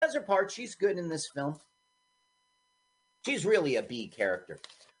does her part. She's good in this film. She's really a B character.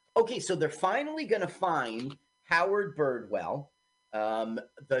 Okay, so they're finally going to find Howard Birdwell,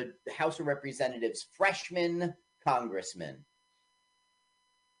 the House of Representatives freshman congressman.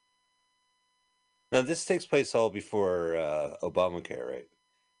 Now, this takes place all before Obamacare, right?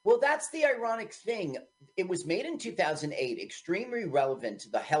 Well, that's the ironic thing. It was made in 2008, extremely relevant to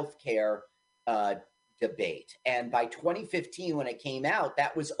the healthcare debate. And by 2015, when it came out,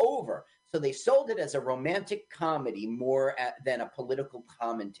 that was over. So they sold it as a romantic comedy more than a political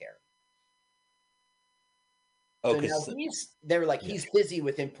commentary. Okay, so now they're like, he's busy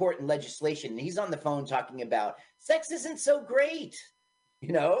with important legislation, and he's on the phone talking about sex isn't so great.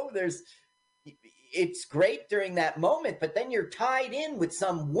 You know, it's great during that moment, but then you're tied in with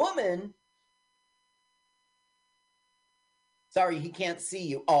some woman. Sorry, he can't see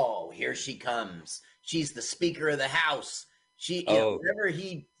you. Oh, here she comes. She's the Speaker of the House. Whatever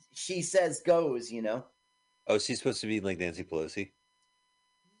she says goes, you know. Oh, she's supposed to be like Nancy Pelosi?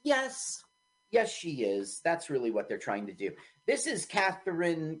 Yes. Yes, she is. That's really what they're trying to do. This is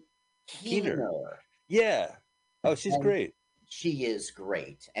Catherine Keener. Yeah. Oh, she's great. She is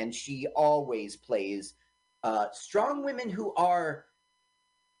great. And she always plays strong women who are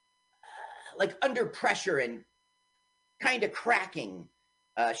like under pressure and kind of cracking.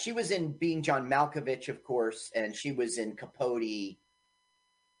 She was in Being John Malkovich, of course, and she was in Capote,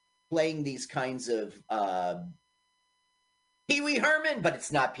 playing these kinds of Pee Wee Herman, but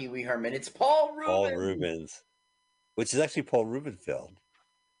it's not Pee Wee Herman. It's Paul Rubens. Paul Rubens, which is actually Paul Rubenfeld.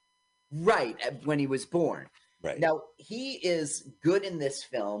 Right, when he was born. Right. Now, he is good in this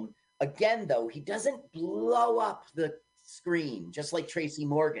film. Again, though, he doesn't blow up the screen, just like Tracy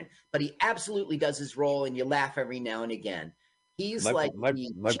Morgan, but he absolutely does his role, and you laugh every now and again. He's my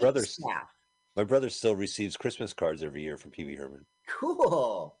brother. Staff. My brother still receives Christmas cards every year from Pee Wee Herman.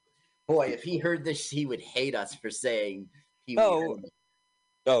 Cool. Boy, if he heard this, he would hate us for saying Pee Wee Herman.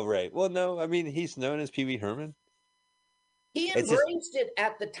 Oh, right. Well, no, I mean, he's known as Pee Wee Herman. He embraced it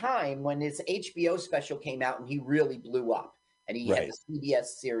at the time when his HBO special came out, and he really blew up. And he had the CBS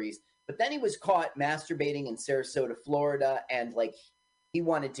series. But then he was caught masturbating in Sarasota, Florida, and he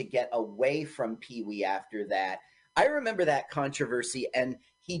wanted to get away from Pee Wee after that. I remember that controversy, and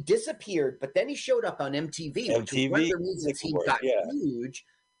he disappeared, but then he showed up on MTV, which was one of the reasons he got huge,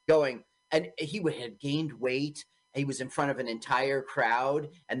 and he had gained weight. He was in front of an entire crowd,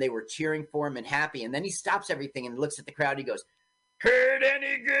 and they were cheering for him and happy. And then he stops everything and looks at the crowd. He goes, "Heard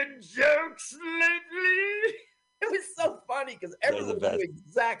any good jokes lately?" It was so funny because everyone knew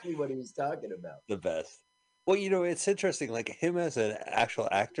exactly what he was talking about. The best. Well, you know, it's interesting. Like him as an actual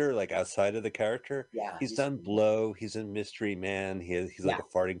actor, like outside of the character, he's done Blow. He's in Mystery Man. He's like a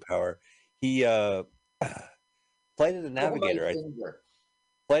farting power. He Flight of the Navigator.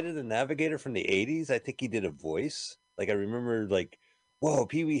 Flight of the Navigator from the 80s. I think he did a voice. Like I remember, like, whoa,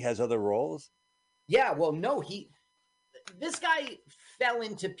 Pee Wee has other roles. Yeah. Well, no, this guy fell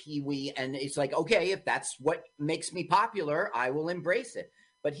into Pee Wee, and it's like, okay, if that's what makes me popular, I will embrace it.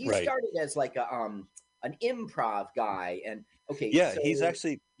 But he started as like an improv guy, and he's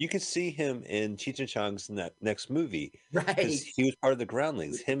actually, you can see him in Cheech and Chong's next movie, right? Because he was part of the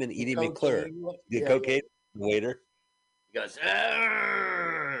Groundlings. Him and Edie McClure, the cocaine waiter. He goes,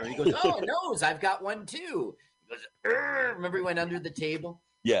 "Arr!" He goes, "Oh, nose, I've got one too." He goes, "Arr!" Remember he went under the table?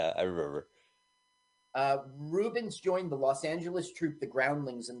 Yeah, I remember. Rubens joined the Los Angeles troupe The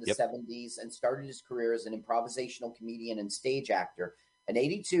Groundlings in the 70s and started his career as an improvisational comedian and stage actor. In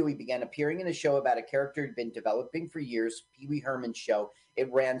 1982, he began appearing in a show about a character he'd been developing for years, Pee Wee Herman's show. It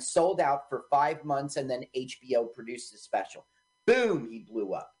ran sold out for 5 months, and then HBO produced a special. Boom, he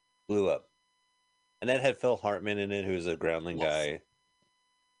blew up. And that had Phil Hartman in it, who was a Groundling guy.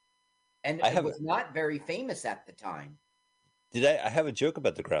 And it was not very famous at the time. I have a joke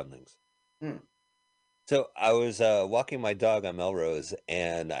about the Groundlings. So I was walking my dog on Melrose,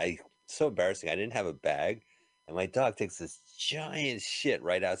 and so embarrassing. I didn't have a bag, and my dog takes this giant shit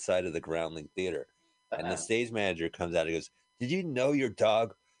right outside of the Groundling Theater. And the stage manager comes out and goes, "Did you know your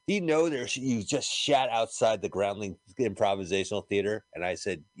dog? Do you know you just shat outside the Groundling Improvisational Theater?" And I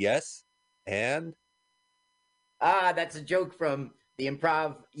said, "Yes, and." That's a joke from the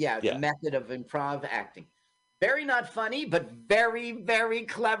improv, the method of improv acting. Very not funny, but very, very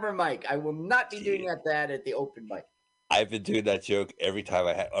clever, Mike. I will not be doing that at the open mic. I've been doing that joke every time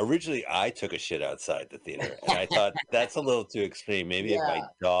I had. Originally, I took a shit outside the theater, and I thought that's a little too extreme. Maybe if my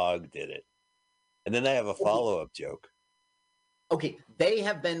dog did it. And then I have a follow-up joke. Okay, they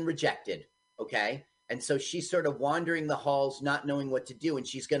have been rejected, okay? And so she's sort of wandering the halls, not knowing what to do, and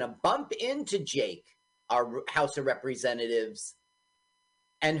she's going to bump into Jake, our House of Representatives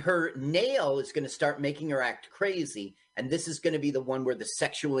And her nail is going to start making her act crazy. And this is going to be the one where the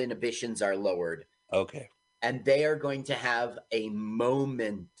sexual inhibitions are lowered. Okay. And they are going to have a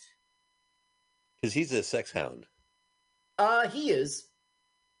moment. Because he's a sex hound. He is.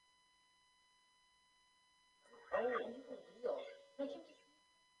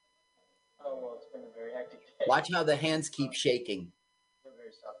 Oh, well, it's been a very hectic day. Watch how the hands keep shaking. You're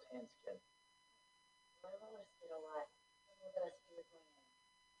very soft hands, kid.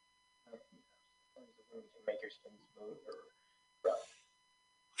 Make your skin smooth or rough.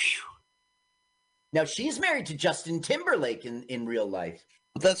 Now, she's married to Justin Timberlake in real life.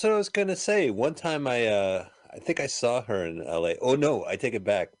 That's what I was going to say. One time I think I saw her in LA. Oh, no, I take it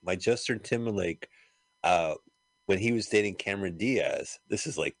back. My Justin Timberlake, when he was dating Cameron Diaz, this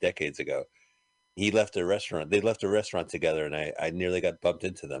is like decades ago, he left a restaurant. They left a restaurant together, and I nearly got bumped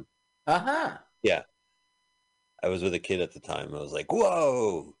into them. Uh-huh. Yeah. I was with a kid at the time. I was like,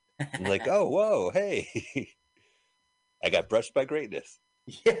 whoa. I'm like, oh, whoa, hey. I got brushed by greatness.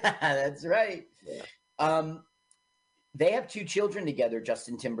 Yeah, that's right. Yeah. They have 2 children together,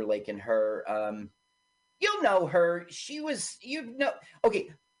 Justin Timberlake and her. You'll know her. Okay.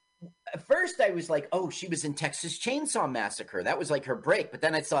 At first, I was like, oh, she was in Texas Chainsaw Massacre. That was like her break. But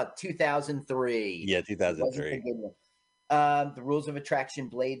then I saw 2003. Yeah, 2003. The Rules of Attraction,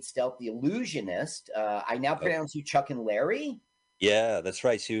 Blade, Stealth, The Illusionist. I now pronounce you Chuck and Larry. Yeah, that's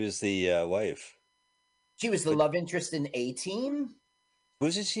right. She was the wife. She was the love interest in A-Team.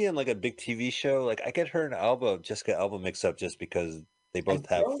 Wasn't she in like a big TV show? Like I get her and Jessica Alba mixed up just because they both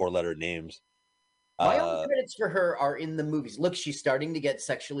have 4-letter names. My only credits for her are in the movies. Look, she's starting to get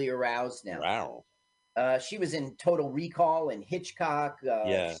sexually aroused now. Wow. She was in Total Recall and Hitchcock.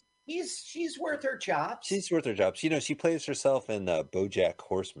 Yeah. She's worth her chops. She's worth her chops. You know, she plays herself in BoJack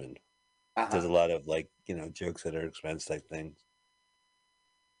Horseman. Does a lot of jokes at her expense type things.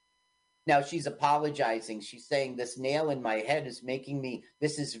 Now she's apologizing. She's saying this nail in my head is making me,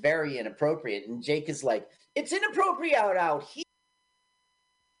 this is very inappropriate. And Jake is like, it's inappropriate out here.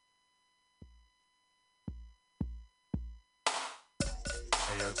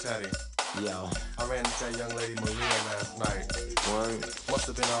 Hey, yo, Teddy. Yo. I ran into that young lady Maria last night. Word. Must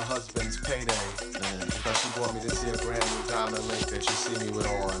have been her husband's payday. Because she bought me this here brand new diamond link that you see me with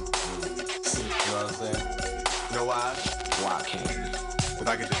on. You know what I'm saying? You know why? Why can't you?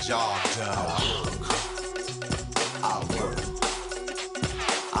 Because I get the job done. I'll work.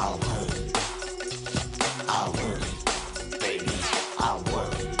 I'll work. I'll work. Baby, I'll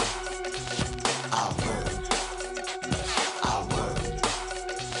work. I'll work. I'll work.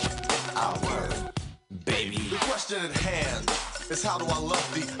 I'll work. Baby. The question at hand is how do I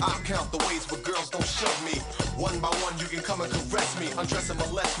love thee? I'll count the ways where girls don't shove me. One by one you can come and caress me, undress and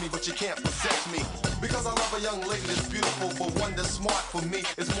molest me, but you can't possess me. Because I love a young lady that's beautiful, but one that's smart for me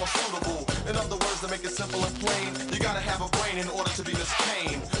is more suitable. In other words, to make it simple and plain, you gotta have a brain in order to be Miss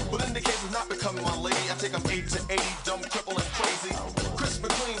Kane. But in the case of not becoming my lady, I take them 8 to 80, dumb, cripple, and crazy. Crisp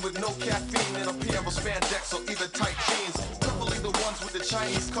and clean with no caffeine and a pair of spandex or either tight jeans. Preferably the ones with the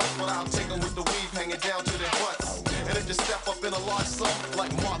Chinese cuffs, but I'll take them with the weave hanging down to their butts. And if you step up in a large sum,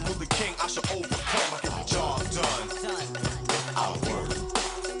 like Martin Luther King, I should overcome. I get the job done. I'll work.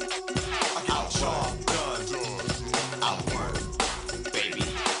 I get the job done. I'll work. Baby,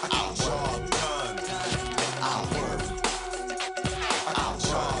 I get the job done. I'll work. I get the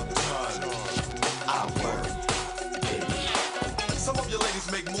job done. I'll work. Baby. Some of you ladies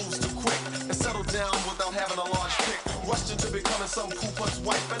make moves too quick and settle down without having a large pick. Rushed into becoming some poo-puss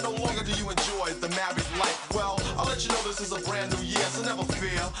wife, and no longer do you enjoy the married life. Well, I'll let you know this is a brand new year, so never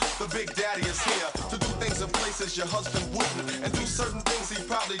fear. The Big Daddy is here to do things in places your husband wouldn't, and do certain things he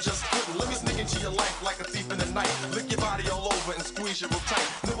probably just couldn't. Let me sneak into your life like a thief in the night. Lick your body all over and squeeze you real tight.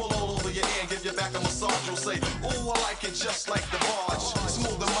 Nibble all over your ear and give your back a massage. You'll say, ooh, I like it just like the barge.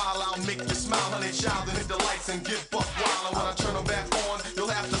 Smooth and mild, I'll make you smile, honey child, and hit the lights and get buck wild. And when I turn them back on,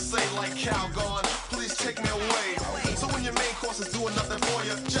 you'll have to say like Calgon, please take me away. So when your main course is doing nothing for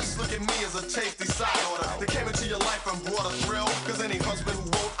you, just look at me as a tasty side order. They came into your life and brought a thrill, cause any husband who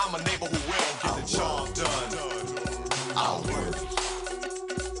won't, I'm a neighbor who will. Get the job done. I'll work.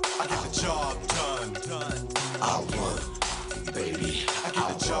 I get the job done. I'll work. Baby, I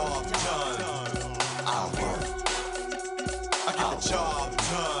get the job done. I'll work. I get the job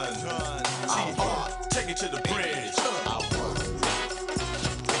done. T.R. Take it to the bridge. I'll work.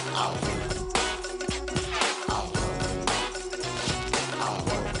 I'll work. I'll work. I'll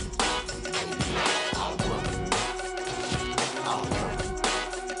work. Baby, I'll work. I'll work.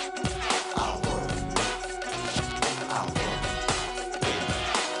 I'll work. I'll work.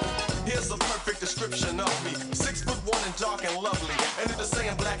 Here's a perfect description of me. 6'1" and dark and lovely. And if the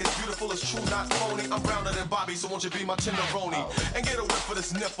saying full is true, not phony. I'm browner than Bobby, so won't you be my tenderoni? And get a whip for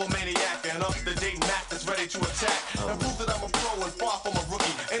this nipple maniac. And up to date Mac that's ready to attack. And prove that I'm a pro and far from a rookie.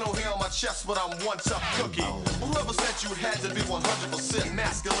 Ain't no hair on my chest, but I'm one tough cookie. Whoever said you had to be 100%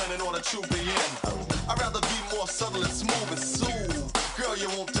 masculine in order to be in. I'd rather be more subtle and smooth and soothe. Girl, you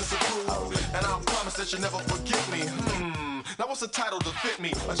won't disapprove. And I'll promise that you never forget me. Now what's the title to fit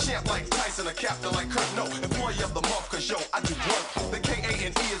me? A champ like Tyson, a captain like Kirk. No, employee of the month, cause yo, I do work. The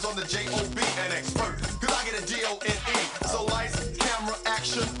K-A-N-E is on the J-O-B, an expert. Cause I get a D-O-N-E. So lights, camera,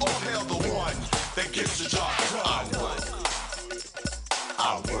 action, all hail the one that gets the job done.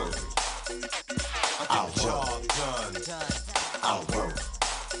 I work. I get the job done. I work.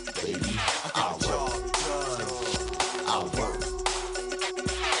 Baby, I work. I work.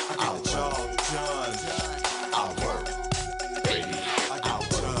 I get the job done. I work. Baby, I get it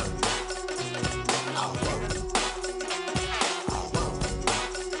done. I work. I work.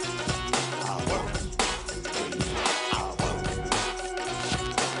 I work. Baby, I work. I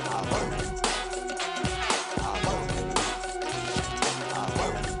work. I work. I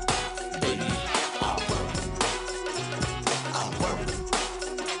work. Baby, I work. I work.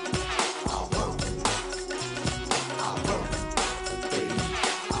 I work. I work. Baby,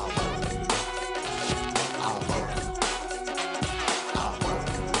 I work.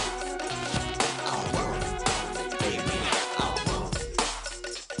 I work. I work. I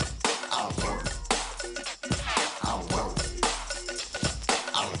work. Baby, I work. I work. I work.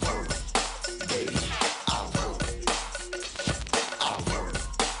 I work. Baby, I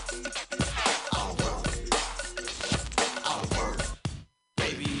work. I work. I work. I work.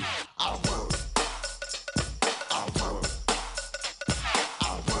 Baby, I work. I work. I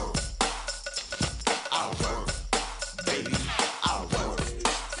work. I work. Baby, I work.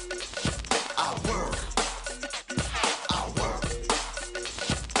 I work. I work.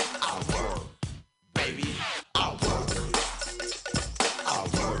 I work. Baby, I work. I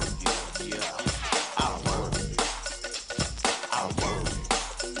work. Yeah. I work. I work.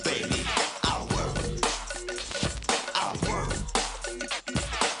 Baby, I work. I work.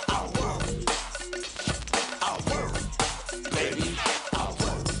 I work. I work. Baby, I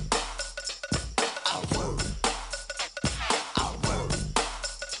work. I work. I work.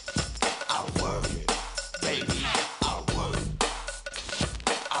 I work. Baby, I work.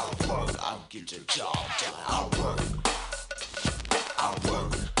 I work. I'll get your job done. I work. I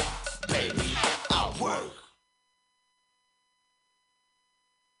work. Baby, I work.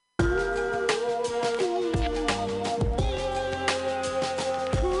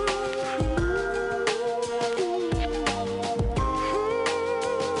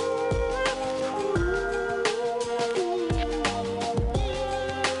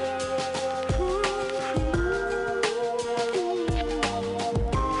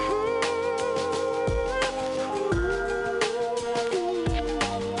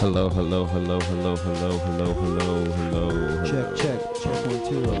 Hello, hello, hello, hello, hello, hello, hello, hello. Check 1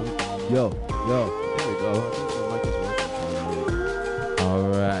 2. Yo. There we go. I think my mic is working. All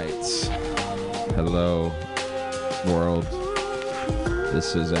right. Hello, world.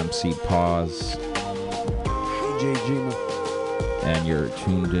 This is MC Pause, DJ Jima. and you're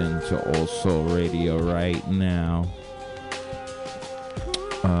tuned in to Old Soul Radio right now.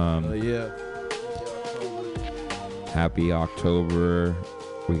 Yeah. Happy October.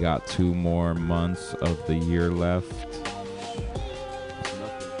 We got 2 more months of the year left.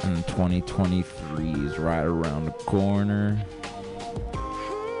 And 2023 is right around the corner.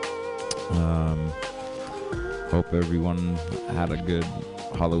 Hope everyone had a good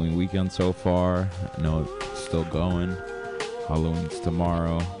Halloween weekend so far. I know it's still going. Halloween's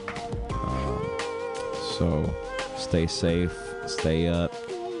tomorrow. So stay safe, stay up.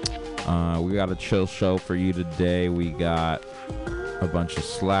 We got a chill show for you today. We got a bunch of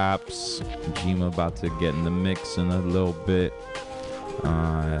slaps. Jima about to get in the mix in a little bit.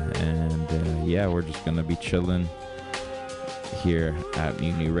 Yeah, we're just going to be chilling here at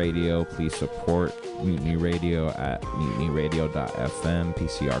Mutiny Radio. Please support Mutiny Radio at mutinyradio.fm,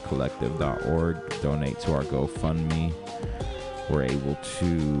 pcrcollective.org. Donate to our GoFundMe. We're able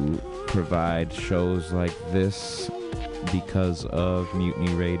to provide shows like this because of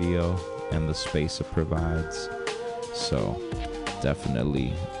Mutiny Radio and the space it provides. So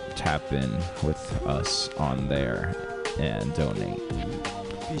definitely tap in with us on there and donate.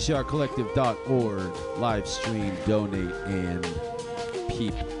 PCRcollective.org. Live stream, donate, and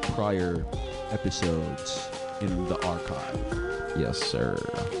peep prior episodes in the archive. Yes, sir.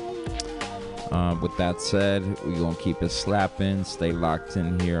 With that said, we're going to keep it slapping. Stay locked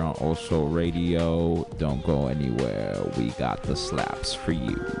in here on OldSoulRadio. Don't go anywhere. We got the slaps for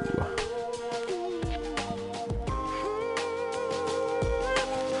you.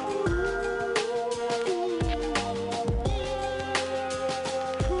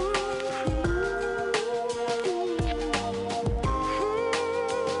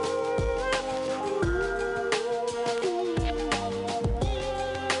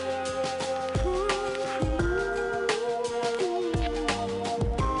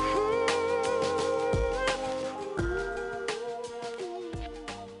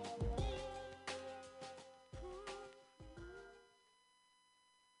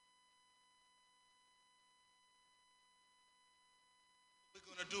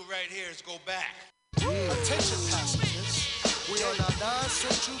 do right here is go back. Attention passengers, we on our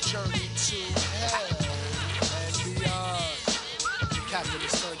non-essential journey to hell and beyond. The captain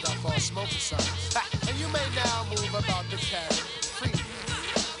has turned off all smoking signs, and you may now move about the cabin freely.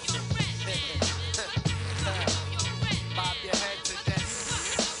 Bob your head to this.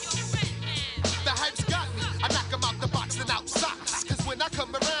 The hype's got me. I knock 'em out the box and out socks. Cause when I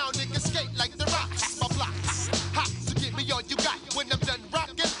come around, niggas skate like the rocks. My blocks hot, so give me all you got. When I'm done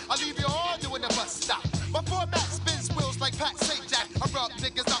rocking, I'll leave you all doing a bus stop. My format spins wheels like Pat Sajak. I rub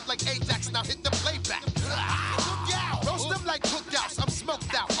niggas out like Ajax, now hit the playback. Look out, roast them like cookouts. I'm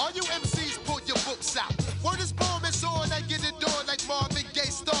smoked out. All you MCs, pull your books out. Word is born, it's on. I get it done like Marvin Gaye,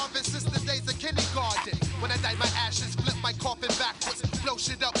 starving since the days of kindergarten. When I die, my ashes flip my coffin backwards. Blow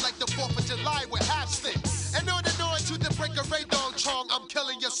shit up like the 4th of July with half sticks. And on to the break of radon chong. I'm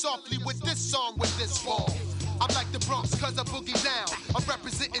killing you softly with this song, with this form. I'm like the Bronx cause I boogie down. I'm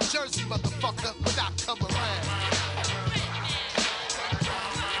representing Jersey, motherfucker, when I come around.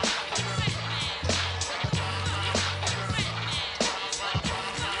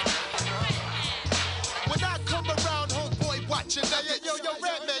 When I come around, homeboy, watching. Now, yo,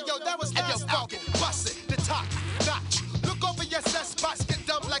 red man, yo, that was fast talking. Bust it, the top notch. Look over your set spots, get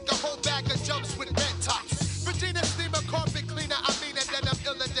dumb like a whole bag of jumps with red tops. Regina steamer, carpet cleaner, I mean it, then I'm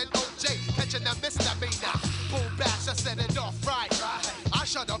iller than OJ, catching a misdemeanor. Boom bash, I set it off right. I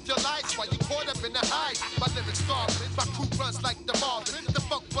shut off your lights while you caught up in the high. My lyrics starving, my crew runs like the Marvin. The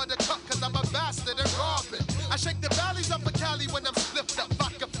funk buttercup, cause I'm a bastard and robbing. I shake the valleys up a Cali when I'm slipped up.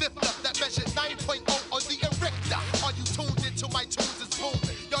 Vodka flipped up, that measured 9.0 on the Erecta. Are you tuned into my tunes is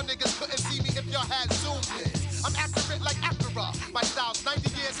booming? Y'all niggas couldn't see me if y'all had zoomed in. I'm accurate like Acura. My style's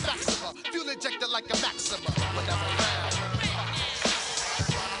 90 years maxima. Fuel injector like a Maxima. When I'm around.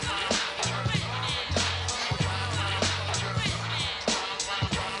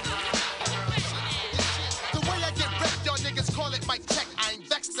 Call it my check, I ain't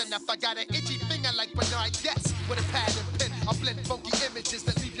vexed enough. I got an itchy finger like Bernard Getz. With a pad and pen, I blend funky images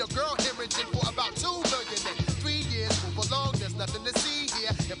that leave your girl hemorrhaging for about 2 million in 3 years. Move along, there's nothing to see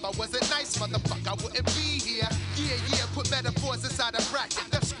here. If I wasn't nice, motherfucker, I wouldn't be here. Yeah, put metaphors inside a bracket.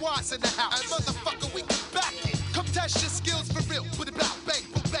 Left squads in the house, and motherfucker, we can back it. Come test your skills for real. Put it out, bang,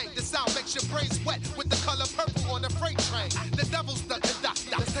 boom, bang. The sound makes your brains wet with the color purple on a freight train. The devil's the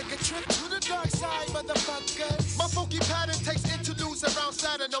conductor. Let's take a trip to the dark side, motherfuckers. My funky pattern takes interludes around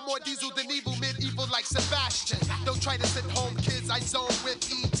Saturn. No more diesel than evil, medieval like Sebastian. Don't try to send home kids, I zone with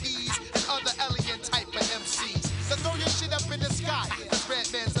ETs and other alien type of MCs. So throw your shit up in the sky, cause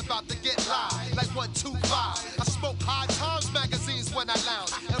Redman's about to get live like 125. I smoke High Times magazines when I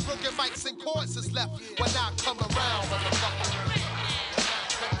lounge, and broken mics and chords is left when I come around, motherfucker.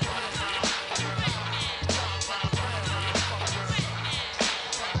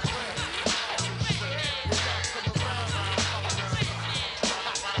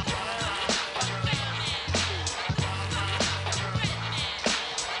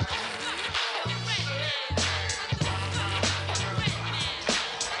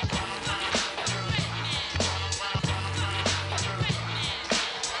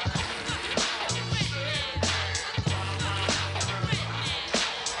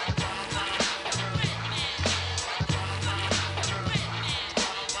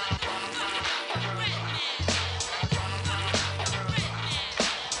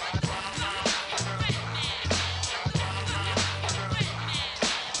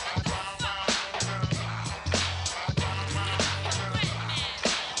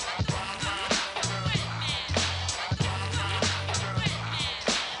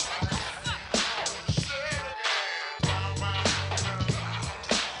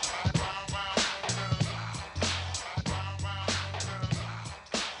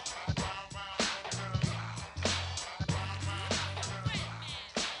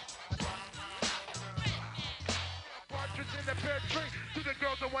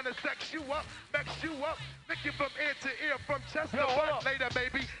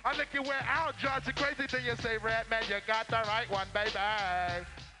 Crazy thing you say, Red Man, you got the right one, baby.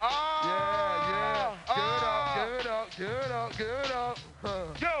 Oh, yeah. Good up.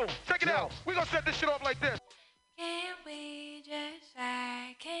 Yo, check it out. We're going to set this shit off like this. Can't we just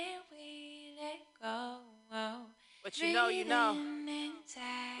say, can't we let go? What you know, you know.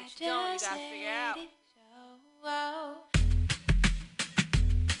 Inside, what you don't, you got to figure out.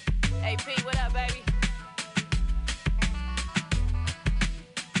 Hey, P, what up, baby?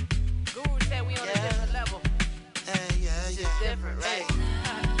 Guru said we on a different level. Yeah. Different, right?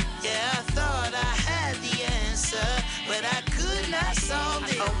 Yeah, I thought I had the answer, but I could not solve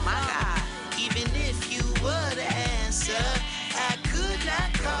it. Oh my God. Even if you were the answer, I could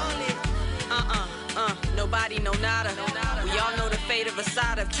not nobody know nada. We all know the fate of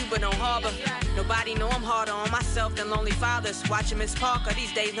Asada, Cuba no harbor. Nobody know I'm harder on myself than lonely fathers. Watching Miss Parker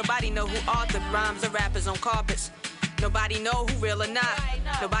these days, nobody know who authored rhymes or rappers on carpets. Nobody know who real or not.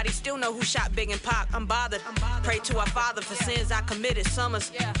 Nobody still know who shot Big and Pac. I'm bothered. Pray to our Father for sins I committed.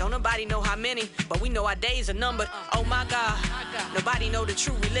 Summers. Don't nobody know how many, but we know our days are numbered. Oh my God. Nobody know the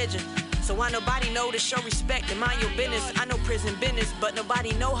true religion. So why nobody know to show respect and mind your business? I know prison business, but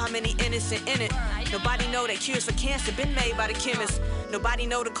nobody know how many innocent in it. Nobody know that cures for cancer been made by the chemist. Nobody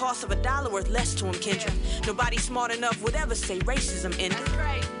know the cost of $1 worth less to him, Kendrick. Nobody smart enough would ever say racism ended.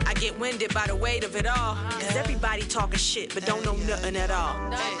 I get winded by the weight of it all, cause everybody talking shit but don't know nothing at all.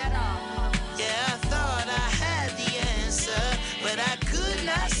 Yeah, I thought I had the answer, but I could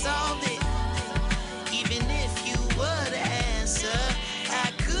not solve it. Even if you were the answer,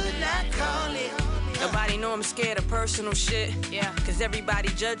 I could not call it. Nobody know I'm scared of personal shit. Yeah, cause everybody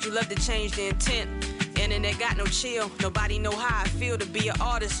judge you, love to change the intent. Internet got no chill. Nobody know how I feel to be an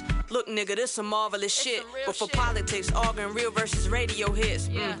artist. Look, nigga, this some marvelous shit. But for politics, arguing real versus radio hits.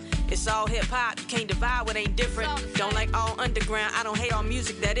 It's all hip hop. You can't divide what ain't different. Don't like all underground. I don't hate all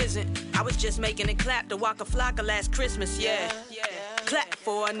music that isn't. I was just making it clap to Waka Flocka last Christmas. Yeah. Clap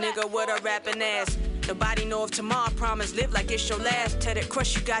for a nigga with a rapping ass. Nobody know if tomorrow promise live like it's your last. Tell that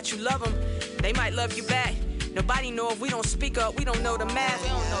crush you got, you love them. They might love you back. Nobody know if we don't speak up, we don't know the math. We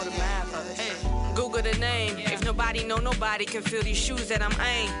don't know the math of it. Google the name. If nobody know, nobody can feel these shoes that I'm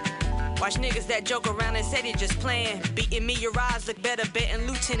aimed. Watch niggas that joke around and say they just playing. Beating me, your eyes look better. Betting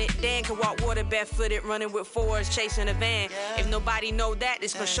Lieutenant Dan can walk water barefooted, running with fours, chasing a van. If nobody know that,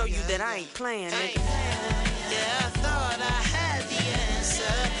 it's gonna show you that I ain't playing, nigga. Yeah, I thought I had the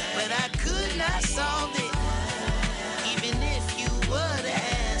answer, but I could not solve it. Even if you were the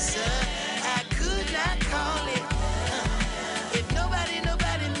answer, I could not call it. If nobody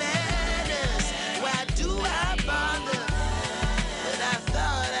matters, why do I bother? But I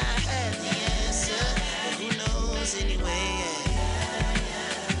thought I had the answer, but who knows anyway?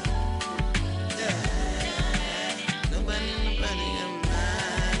 Nobody can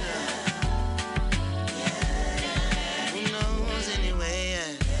matter. Who knows anyway?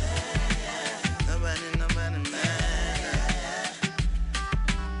 Nobody matter.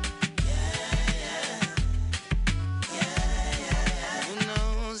 Who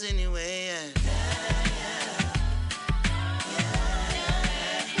knows anyway?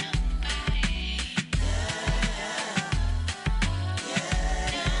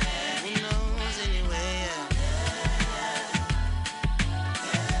 Who knows anyway?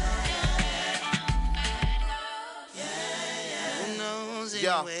 Who knows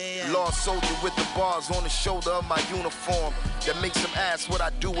anyway? Yeah, lost soldier with the bars on the shoulder of my uniform that makes them ask what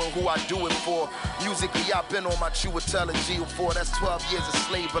I do and who I do it for. Musically, I've been on my true intelligence for. That's 12 years a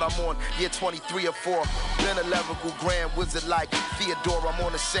slave, but I'm on year 23 or 4. Been a lyrical grand wizard like Theodore. I'm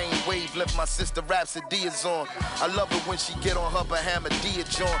on the same wavelength my sister Rhapsody is on. I love it when she get on her Bahamadia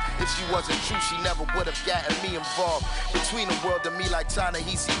John. If she wasn't true, she never would have gotten me involved. Between the world and me like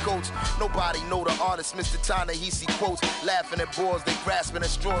Ta-Nehisi Coates. Nobody know the artist, Mr. Ta-Nehisi quotes. Laughing at boards, they grasping at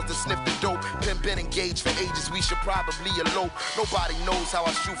straws to sniff the dope. Been engaged for ages, we should probably elope. Nobody knows how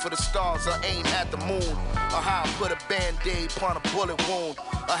I shoot for the stars or aim at the moon, or how I put a band-aid upon a bullet wound,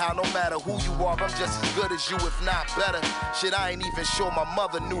 or how no matter who you are, I'm just as good as you, if not better. Shit, I ain't even sure my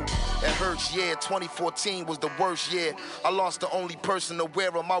mother knew. It hurts, yeah, 2014 was the worst year. I lost the only person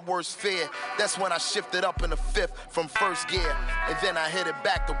aware of my worst fear. That's when I shifted up in the 5th from first gear, and then I headed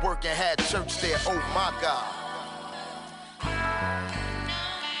back to work and had church there. Oh my God.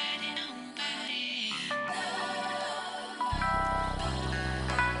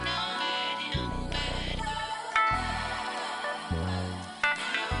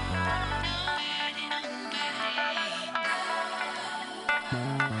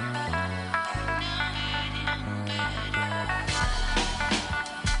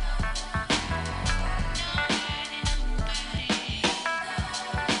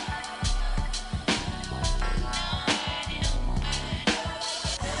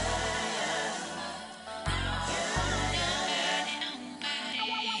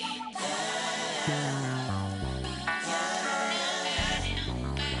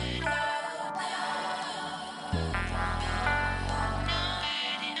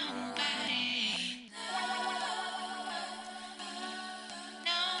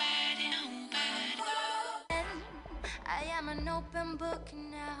 An open book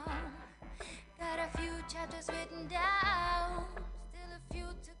now. Got a few chapters written down. Still a few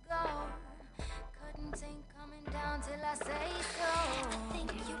to go. Curtains ain't coming down till I say so. I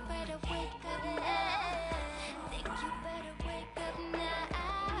think you better wake up now. Think you better wake up now.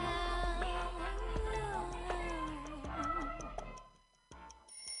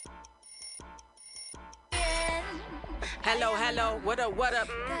 Hello, hello, what up, what up?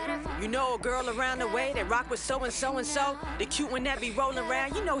 You know a girl around the way that rock with so-and-so and so? The cute one that be rolling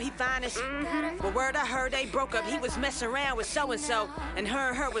around, you know he finest. But word I heard they broke up, he was messing around with so-and-so. And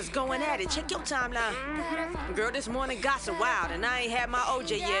her was going at it, check your timeline. Girl, this morning gossip wild, and I ain't had my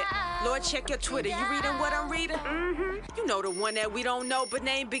OJ yet. Lord, check your Twitter, you reading what I'm reading? You know the one that we don't know, but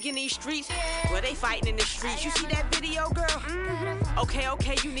name big in these streets. Well, they fighting in the streets, you see that video, girl?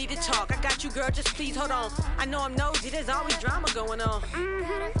 Okay, you need to talk. I got you, girl, just please hold on. I know I'm nosy, there's always drama going on.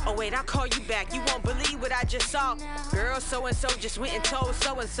 Oh, wait, I'll call you back. You won't believe what I just saw. Girl, so-and-so just went and told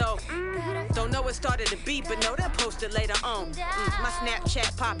so-and-so. Don't know what started the beat, but know that posted later on. My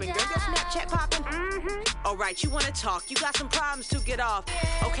Snapchat popping. Girl, your Snapchat popping? All right, you want to talk. You got some problems to get off.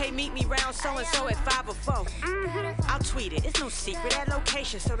 Okay, meet me round so-and-so at 5 or 4. I'll tweet it. It's no secret. That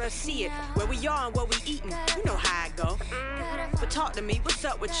location, so they'll see it. Where we are and what we eating. You know how I go. But talk to me, what's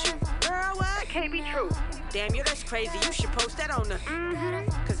up with you? Girl, what? Can't be true. Damn, yo, that's crazy. You should post that on the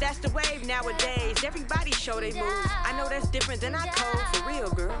Cause that's the wave nowadays. Everybody show they moves. I know that's different than I code, for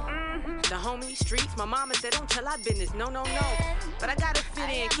real, girl. The homie, streets, my mama said don't tell our business, no. But I gotta fit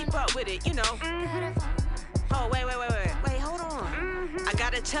in, keep up with it, you know. Oh, wait, hold on. I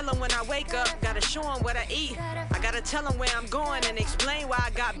gotta tell them when I wake up, gotta show them what I eat. I gotta tell them where I'm going and explain why I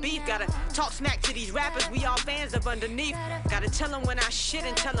got beef. Gotta talk smack to these rappers, we all fans of underneath. Gotta tell them when I shit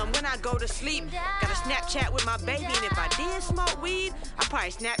and tell them when I go to sleep. Gotta Snapchat with my baby, and if I did smoke weed, I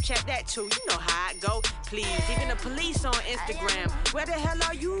probably Snapchat that too, you know how it go. Please, even the police on Instagram, where the hell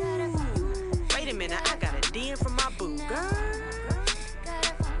are you? Wait a minute, I got a DM from my boo, girl.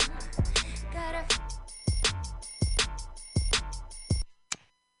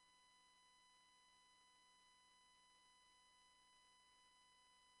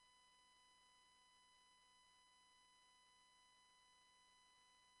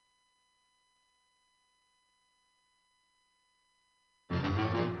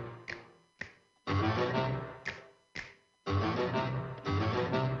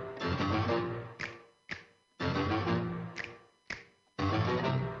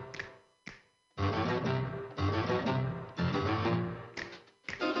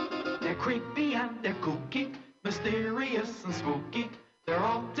 Creepy and they're kooky, mysterious and spooky. They're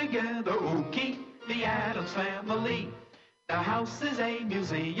all together ooky, the Addams Family. Their house is a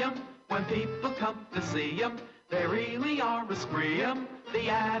museum. When people come to see them, they really are a scream, the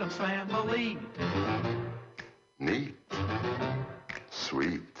Addams Family. Neat,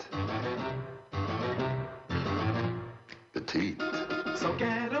 sweet, petite. So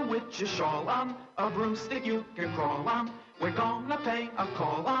get a witch's shawl on, a broomstick you can crawl on. We're gonna pay a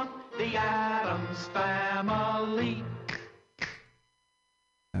call on the Addams Family.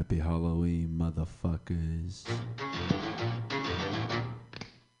 Happy Halloween, motherfuckers.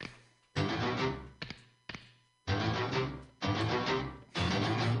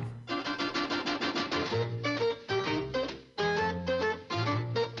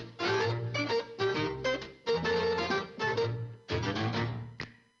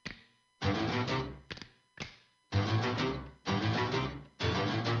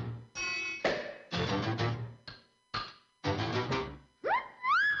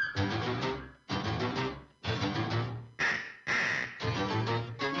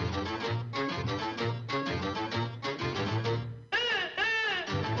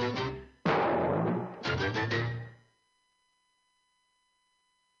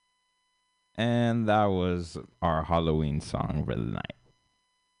 And that was our Halloween song for the night.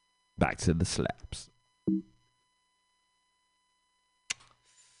 Back to the slaps.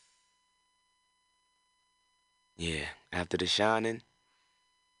 Yeah, after The Shining,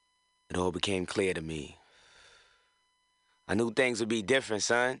 it all became clear to me. I knew things would be different,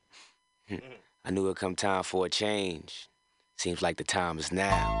 son. I knew it'd come time for a change. Seems like the time is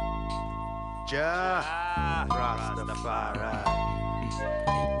now. Rastafari.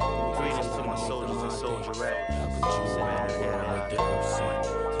 Greetings to my soldiers and soldierettes.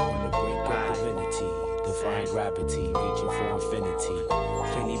 Defying gravity, reaching for infinity.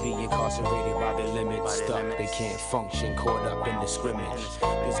 Plenty be incarcerated by the limits. Stuck, they can't function, caught up in the scrimmage.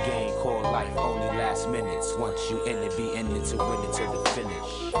 This game called life only lasts minutes. Once you in it, be in it to win it to the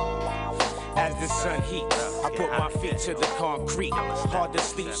finish. As the sun heats, I put my feet to the concrete. Hard to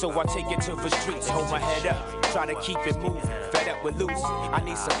sleep, so I take it to the streets. Hold my head up, try to keep it moving. Fed up with loose, I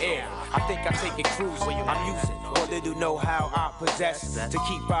need some air. I think I take it cruising. I'm using all little know-how I possess to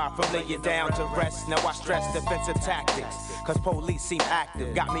keep I from laying down to rest. Now I stress defensive tactics, cause police seem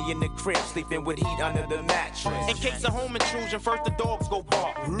active. Got me in the crib, sleeping with heat under the mattress. In case of home intrusion, first the dogs go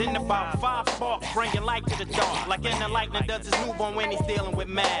bark. Then about 5 sparks, bringing light to the dark. Like in the lightning does his newborn when he's dealing with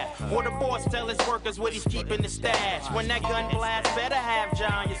math. Or the boss tell his workers what he's keeping the stash. When that gun blasts, better have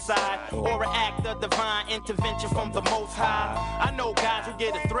John on your side. Or an act of divine intervention from the Most High. I know guys who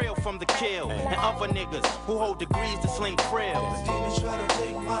get a thrill from the kill, and other niggas who hold degrees to sling frills. The demons try to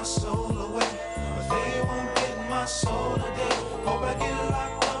take my soul away, but they won't get my soul today. Hope I get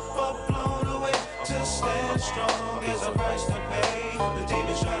locked up or blown away. To stand strong is a price to pay. The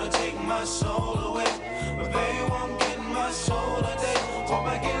demons try to take my soul away, but they won't get my soul today. Hope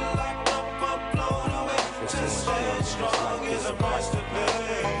I get locked up or blown away. To stand strong is a price to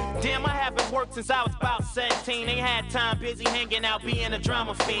pay. Damn, I haven't worked since I was about 17. Ain't had time, busy hanging out, being a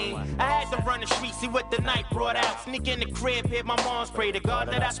drama fiend. I had to run the streets, see what the night brought out. Sneak in the crib, hit my mom's, pray to God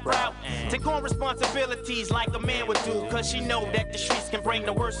that I sprout. Take on responsibilities like a man would do, cause she know that the streets can bring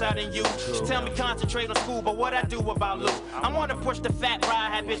the worst out in you. She tell me concentrate on school, but what I do about loot? I wanna push the fat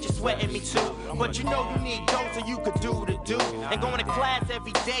ride, have bitches sweating me too. But you know you need dough so you could do the do. And going to class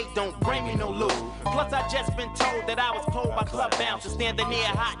every day don't bring me no loot. Plus I just been told that I was told by club bouncers, standing near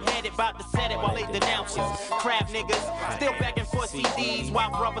hot-headed, about to set it while they denounce us. Crap niggas, still begging for CDs, while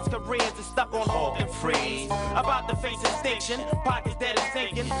brothers' careers is stuck on hold and freeze. About to face extinction, pockets that is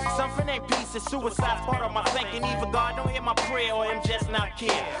sinking. Something ain't peace and suicide's part of my thinking. Either God don't hear my prayer or him just not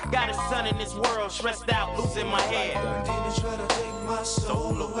care. Got a son in this world, stressed out, losing my head. The demons try to take my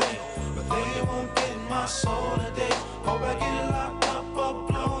soul away, but they won't get my soul today. Hope I get locked up or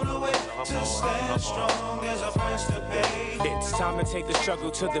blown away. To stand strong is a price to pay. It's time to take the struggle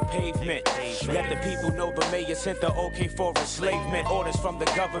to the pavement. Let the people know the mayor sent the OK for enslavement. Orders from the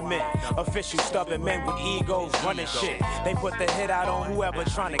government. Officials, stubborn men with egos running shit. They put the hit out on whoever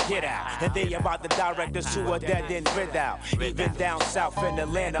trying to get out. And they about the directors to a dead end rid out. Even down south in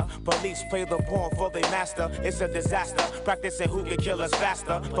Atlanta, police play the pawn for their master. It's a disaster. Practicing who can kill us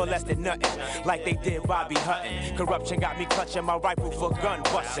faster for less than nothing. Like they did Bobby Hutton. Corruption got me clutching my rifle for gun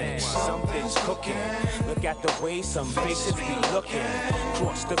busting. Something's cooking. Look at the way some faces be looking.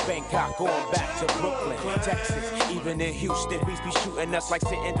 Cross the Bangkok, going back to Brooklyn, Texas. Even in Houston, beats be shooting us like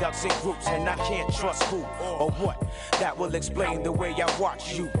sitting ducks in groups. And I can't trust who or what. That will explain the way I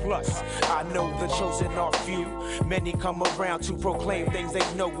watch you. Plus, I know the chosen are few. Many come around to proclaim things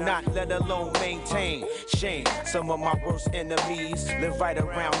they know not, let alone maintain. Shame, some of my worst enemies live right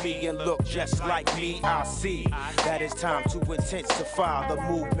around me and look just like me. I see that it's time to intensify the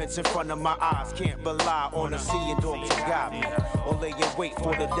movements in front of my eyes. Can't rely on a seeing dog to guide me, or lay in wait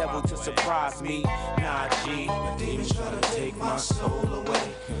for the devil to surprise me. Nah, G. The demons try to take my soul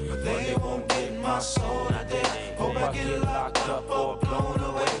away, but they won't get my soul today. Hope I get locked up or blown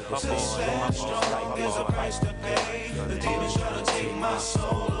away. To stand strong is a price to pay. The demons try to take my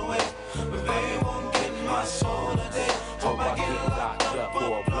soul away, but they won't get my soul today. Hope I get locked up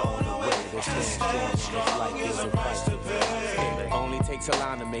or blown away. To stand strong is a price to pay. It only takes a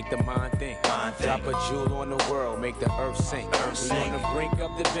line to make the mind think. Drop a jewel on the world, make the earth sink. We on the brink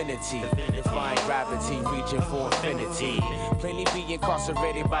of divinity, defying gravity, reaching for infinity. Plenty be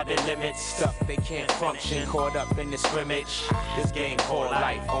incarcerated by the limits, stuck they can't function, caught up in the scrimmage. This game called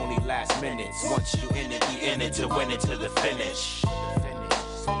life only lasts minutes. Once you in it, you in it to win it to the finish.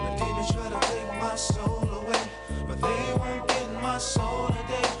 The demons try to take my soul away, but they won't get my soul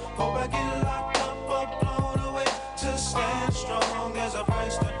today. Hope I get locked up or blown away. To stand strong is a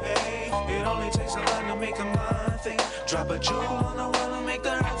price to pay. It only takes a lot to make a mind think. Drop a jewel on the wall and make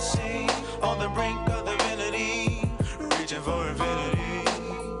the earth sing. On the brink of divinity, reaching for infinity.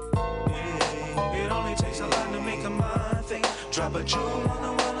 Yeah. It only takes a lot to make a mind think. Drop a jewel on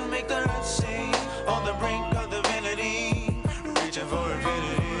the wall and make the earth sing. On the brink of divinity, reaching for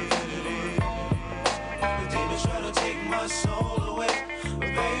infinity. The demons try to take my soul away, but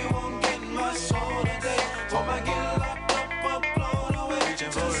they won't get my soul today. Hope I get locked up or blown away.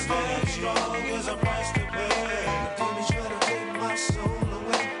 Reaching for stand strong is a price to pay. The demons try to take my soul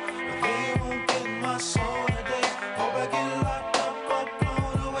away, but they won't get my soul today. Hope I get locked up or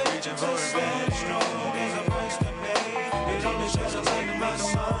blown away. Reaching for stand strong is a price to pay. The demons try to take my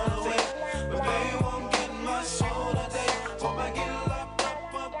soul away, but they won't get my soul today. Hope I get locked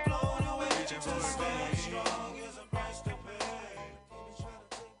up or blown away. Reaching for stand strong is a price to pay.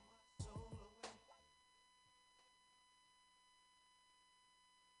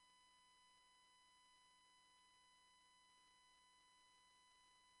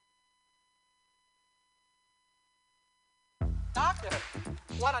 Doctor,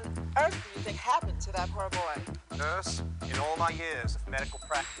 What on earth do you think happened to that poor boy? Nurse, in all my years of medical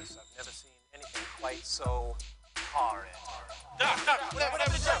practice, I've never seen anything quite so horrid. Doc, what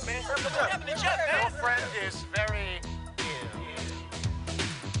happened to Jeff, man? What happened to Jeff, man? Your friend is very ill.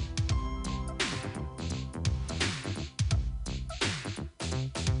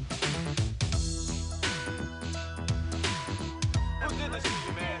 Who did this to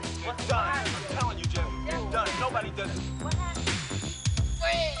you, man? What's done? I'm telling you, Jeff. You've done it. Nobody does it.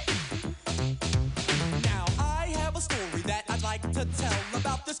 Now, I have a story that I'd like to tell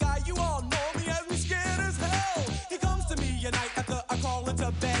about this guy. You all know me as me scared as hell. He comes to me at night after I crawl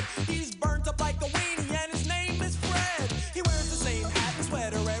into bed. He's burnt up like a weenie and his name is Fred. He wears the same hat and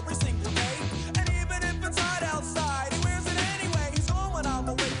sweater every single day. And even if it's hot outside, he wears it anyway. He's gone when I'm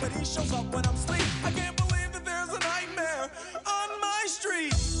awake, but he shows up when I'm asleep. I can't believe that there's a nightmare on my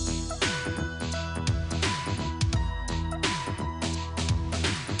street.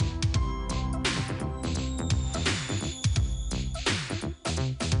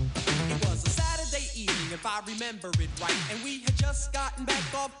 If I remember it right, and we had just gotten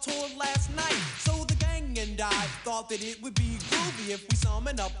back off tour last night. So the gang and I thought that it would be groovy if we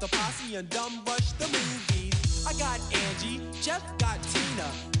summoned up the posse and dumb rush the movies. I got Angie, Jeff got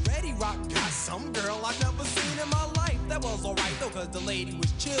Tina, Reddy Rock got some girl I've never seen in my life. That was alright though, cause the lady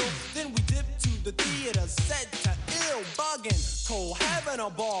was chill. Then we dipped to the theater, set to ill, bugging, cold, having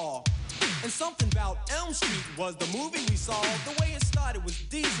a ball. And something about Elm Street was the movie we saw. The way it started was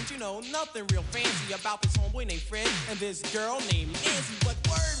decent, you know, nothing real fancy about this homeboy named Fred and this girl named Nancy. But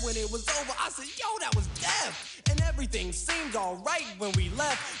word, when it was over, I said, yo, that was death. And everything seemed alright when we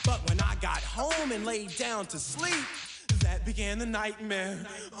left. But when I got home and laid down to sleep, that began the nightmare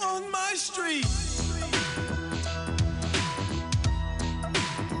on my street.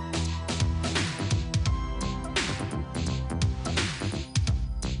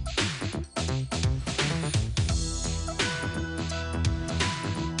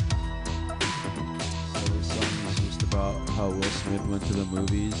 How Will Smith went to the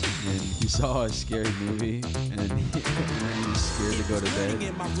movies and he saw a scary movie and he was scared to go to bed.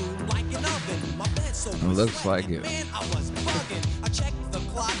 It looks like it. I checked the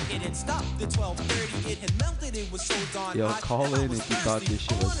clock, it had stopped at 12:30. It had melted, it was so darn Yo, hot. call in if you thought this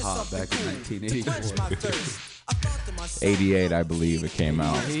shit was hot back in 1984. 88, I believe it came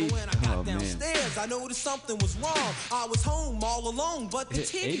out. Oh man. I noticed something was wrong. I was home all alone, but the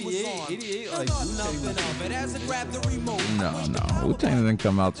TV was on. 88, I thought nothing of it as I grabbed the remote. No, Wu-Tang didn't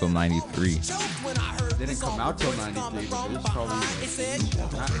come out till 93. They didn't come out till 93, but it was probably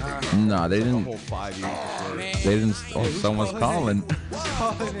No, they didn't. whole 5 years before. They didn't. Oh, someone's calling.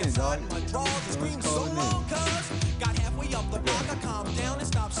 Calling in, dog. Someone's calling in. Got halfway up the block, I calmed down and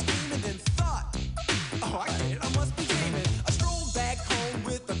stopped screaming, then thought, oh, I get it, I must be dreaming. I strolled back home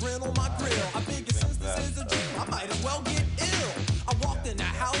with a grin on my grill. I figured since this is a dream, I might as well get ill. I walked in the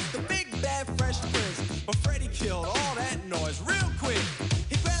house, the big bad fresh prince, but Freddie killed all that noise real quick.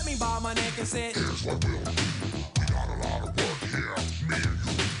 He grabbed me by my neck and said, here's what we'll do. We got a lot of work here, me and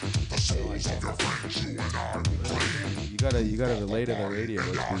you. The souls of your friends, you and I will play. You gotta relay to the radio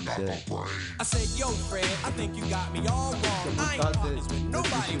what's being said. I said, yo, Fred, I think you got me all wrong. I ain't partners with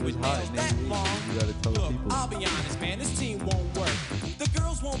nobody with nails that long. You gotta tell the Look, people. I'll be honest, man, this team won't work. The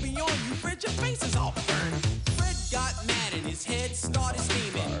girls won't be on you, Fred, your face is all burned. Fred got mad and his head started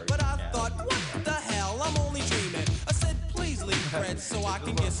steaming. But I thought, what the hell, I'm only dreaming. I said, please leave, Fred, so I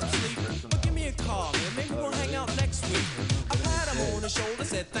can get some sleep. But give me a call, and maybe we'll hang out next week. I pat him on the shoulder,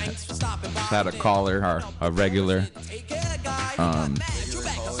 said, thanks for stopping by. Just had a caller, or a regular,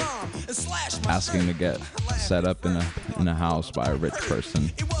 asking to get set up in a house by a rich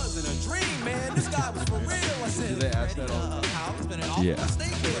person. It wasn't a dream, man. This guy was for real. I said, they ask that all the time? Yeah.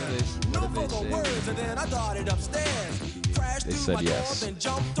 No further words, and then I darted upstairs. Crashed They through said my yes. door, then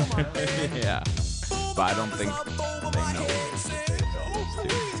jumped on my bed. Yeah, but I don't think they know.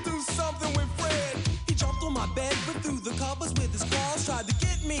 Please do something with Fred. He jumped on my bed, ripped through the covers with his claws, tried to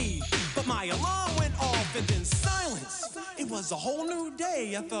get me. But my alarm went off and then silence. It was a whole new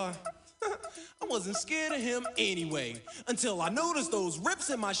day. I thought, I wasn't scared of him anyway. Until I noticed those rips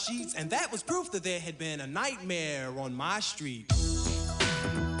in my sheets, and that was proof that there had been a nightmare on my street.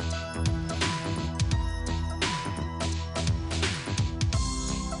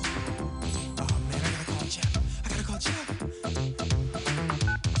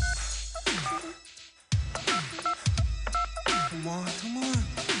 Come on.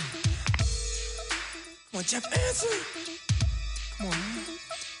 Come on, Jeff, answer. Come on, man.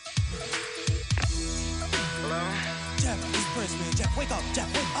 Hello? Jeff, it's Prince, man. Jeff, wake up. Jeff,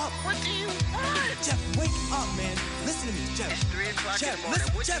 wake up. What do you want? Jeff, wake up, man. Listen listen to me, Jeff. It's 3 o'clock in the morning.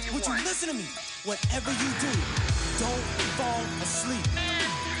 Listen, What Jeff, do you would you want? listen to me? Whatever you do, don't fall asleep.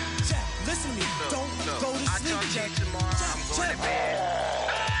 Jeff, listen to me. Don't go to sleep, I'll talk Jeff. to you tomorrow. Jeff, I'm going Jeff. to bed.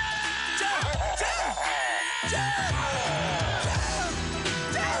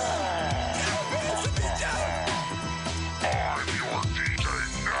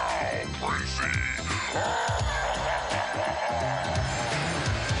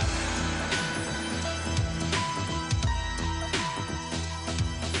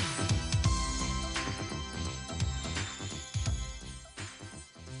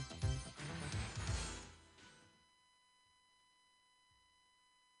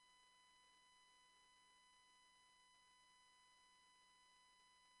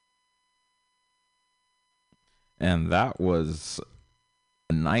 And that was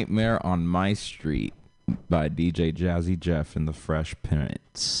A Nightmare on My Street by DJ Jazzy Jeff and the Fresh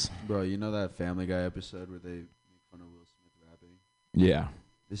Prince. Bro, you know that Family Guy episode where they make fun of Will Smith rapping? Yeah.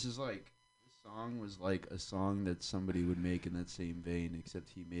 This is like, this song was like a song that somebody would make in that same vein,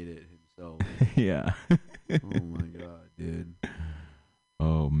 except he made it himself. Yeah. Oh my god, dude.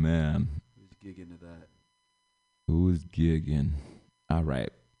 Oh, man. Who's gigging to that? Who's gigging? All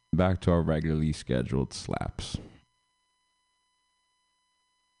right. Back to our regularly scheduled slaps.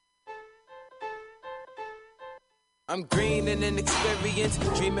 I'm green and inexperienced,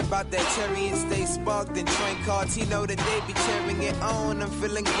 dreaming about that cherry and stay sparked and train cards. He know that they be cheering it on. I'm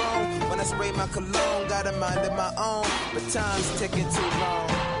feeling grown when I spray my cologne. Got a mind of my own, but time's ticking too long.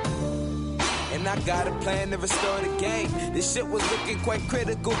 And I got a plan to restore the game. This shit was looking quite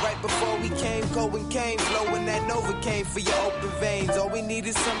critical right before we came. Cohen came, flowing that Novocaine for your open veins. All we need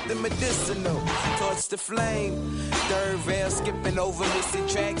is something medicinal. Torch the flame. Third rail, skipping over missing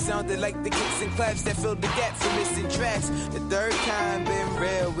tracks. Sounded like the kicks and claps that filled the gap for missing tracks. The third kind been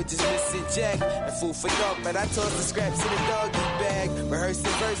real, with just missing Jack. And food for thought, but I tossed the scraps in the doggy bag.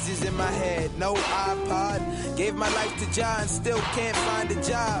 Rehearsing verses in my head, no iPod. Gave my life to John, still can't find a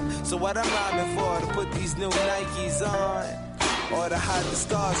job. So what I'm rhyming for, to put these new Nikes on, or to hide the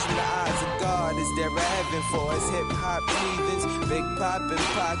scars from the eyes of God? Is there a heaven for us hip-hop heathens? Big Pop and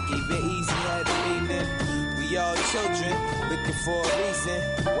Pac, even Easy had a meaning. We all children, looking for a reason.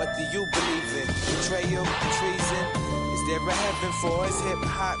 What do you believe in? Betrayal, treason? Is there a heaven for us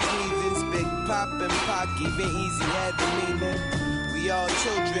hip-hop heathens? Big Pop and Pac, even Easy had the meaning. We all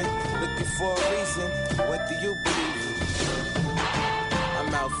children, looking for a reason. What do you believe in?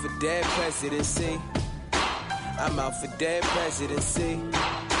 I'm out for dead presidency. I'm out for dead presidency.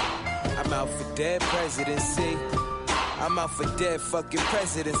 I'm out for dead presidency. I'm out for dead fucking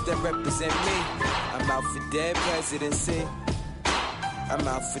presidents that represent me. I'm out for dead presidency. I'm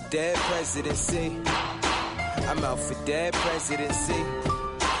out for dead presidency. I'm out for dead presidency.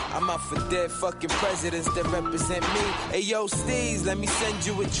 I'm out for dead fucking presidents that represent me. Hey yo, Steez, let me send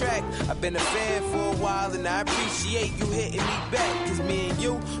you a track. I've been a fan for a while and I appreciate you hitting me back. Cause me and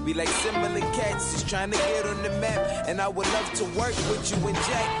you, we like similar cats, just trying to get on the map. And I would love to work with you and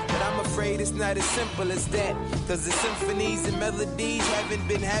Jack, but I'm afraid it's not as simple as that. Cause the symphonies and melodies haven't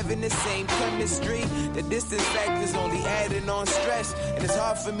been having the same chemistry. The distance factor's only adding on stress, and it's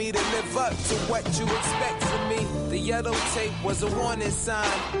hard for me to live up to what you expect from me. The yellow tape was a warning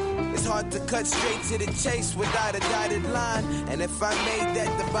sign. It's hard to cut straight to the chase without a dotted line. And if I made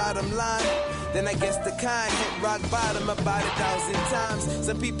that the bottom line, then I guess the kind hit rock bottom about 1,000 times.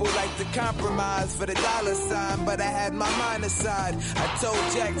 Some people like to compromise for the dollar sign, but I had my mind aside. I told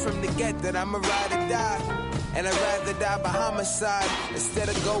Jack from the get that I'ma ride or die, and I'd rather die by homicide instead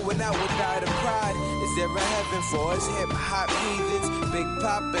of going out without a pride. Is there a heaven for us hip-hop heathens? Big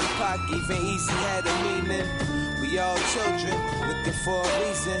Pop and Pac, even Easy had a meaning. We all children, looking for a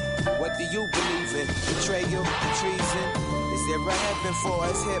reason. What do you believe in? Betrayal, treason? Is there a heaven for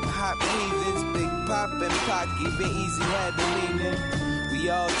us hip-hop heathens? Big Pop and Pac, even Easy had the meaning. We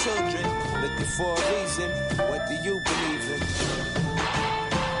all children, looking for a reason. What do you believe in?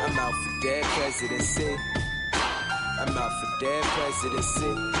 I'm out for dead presidency. I'm out for dead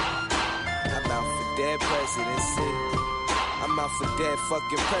presidency. I'm out for dead presidency. I'm out for dead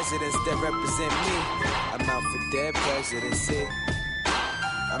fucking presidents that represent me. I'm out for dead presidency.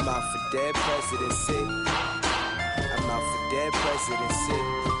 I'm out for dead presidency. I'm out for dead presidency.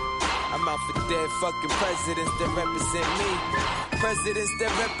 I'm out for dead fucking presidents that represent me. Presidents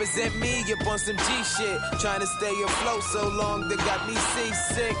that represent me up on some G shit. Trying to stay afloat so long they got me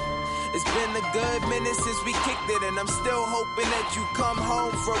seasick. It's been a good minute since we kicked it, and I'm still hoping that you come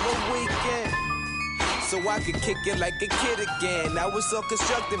home for a weekend, so I could kick it like a kid again. I was so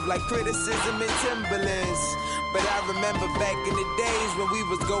constructive like criticism and Timberlands, but I remember back in the days when we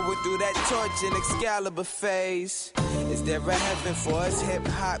was going through that Torch and Excalibur phase. Is there a heaven for us hip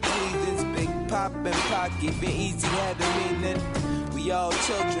hop heathens? Big Pop and Pac, even Easy had a meaning. We all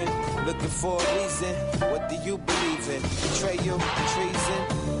children, looking for a reason. What do you believe in? Betrayal, treason?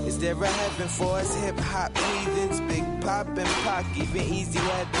 Is there a heaven for us hip hop heathens? Big Pop and Pac, even Easy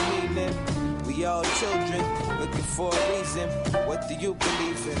had a meaning. We all children, looking for a reason. What do you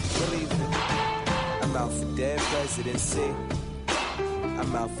believe in? Believe in? I'm out for dead presidency.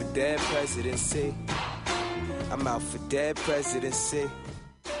 I'm out for dead presidency. I'm out for dead presidency.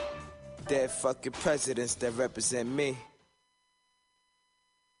 Dead fucking presidents that represent me.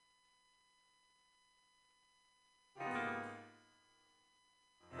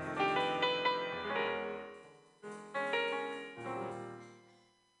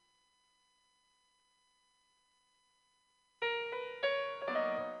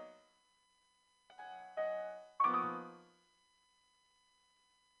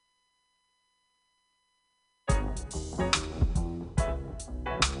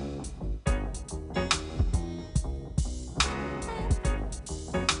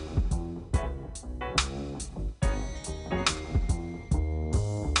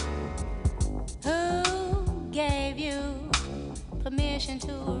 Permission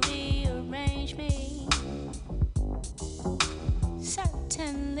to rearrange me.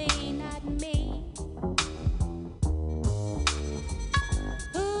 Certainly not me.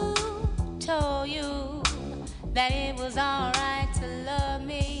 Who told you that it was alright to love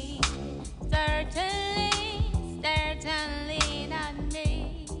me? Certainly, certainly not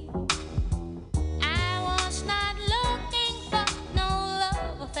me. I was not looking for no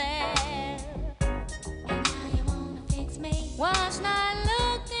love affair. And now you wanna fix me? Was not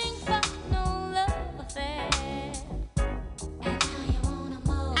looking for no love affair. And now you wanna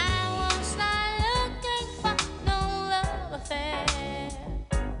move? I was not looking for no love affair.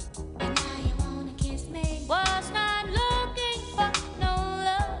 And now you wanna kiss me? Was not looking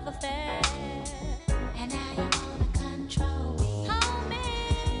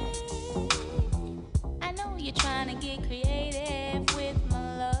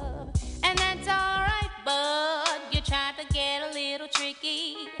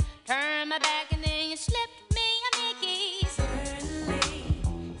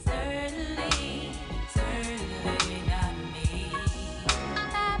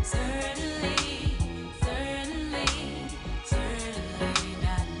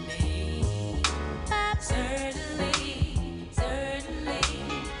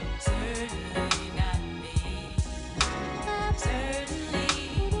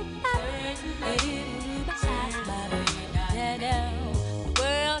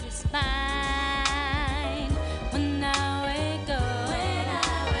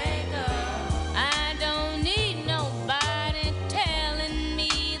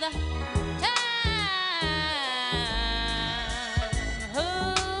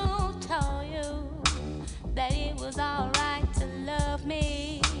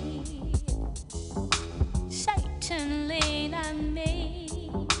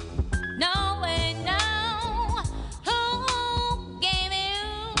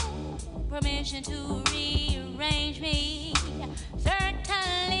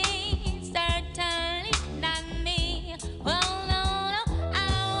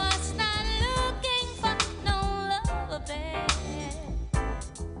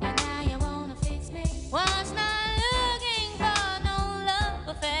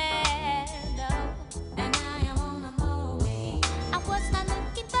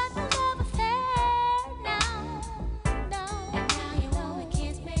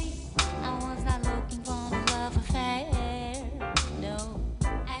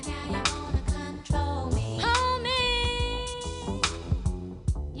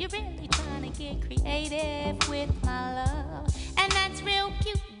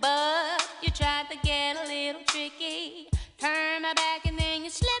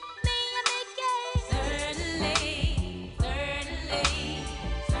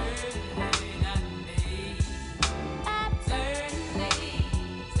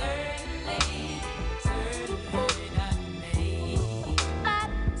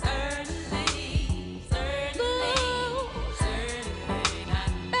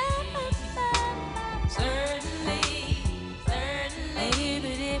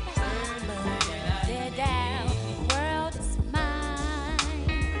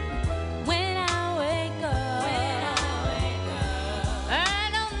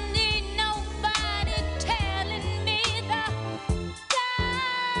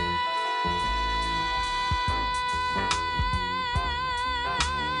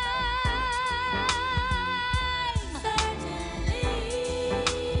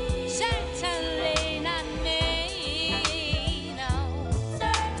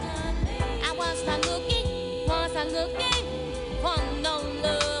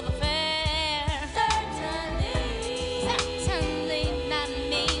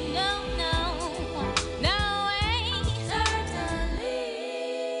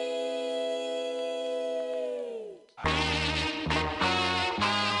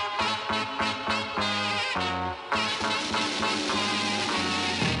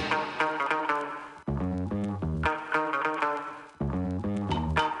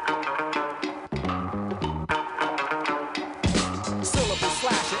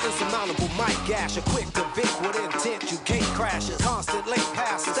dasher, quick to Vic with intent. You gate crashes, constant late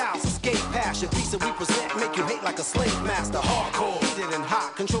pass styles, escape passion. Piece that we present, make you hate like a slave master. Hardcore, heated and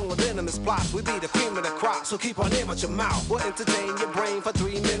hot, controlling venomous plots. We be the cream of the crop, so keep on aim at your mouth. We'll entertain your brain for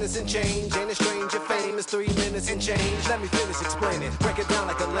 3 minutes and change. Ain't it strange your fame is 3 minutes and change? Let me finish explaining, break it down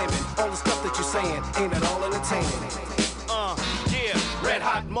like a layman. All the stuff that you're saying ain't at all entertaining. Yeah, red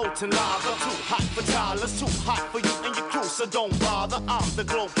hot molten lava, too hot for toddlers, too hot for you and your crew, so don't bother. I'm the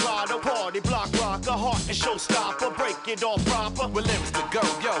globe plotter, party block rocker, heart and showstopper, break it all proper. With lyrics to go,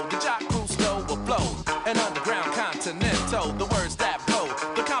 yo, the jock crew slow will flow. An underground continental, the words that blow.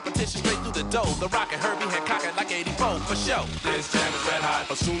 The competition straight through the dough. The rocket Herbie had cocked like 84 for show. This jam is red hot,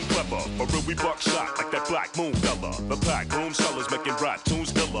 assume clever, a real we buckshot like that black moon fella. The pack room sellers making rap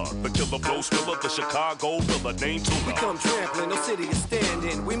tunes killer. The killer flow spiller, the Chicago filler, name Tula. We come trampling, no city is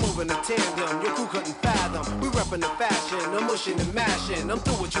standing. We moving in tandem, your crew couldn't fathom. We reppin' the fashion, I'm mushing and mashing. I'm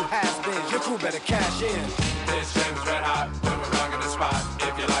through what you has been, your crew better cash in. This jam is red hot, when we're rocking the spot.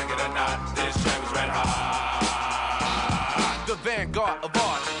 If you like it or not, this jam is red hot. The vanguard of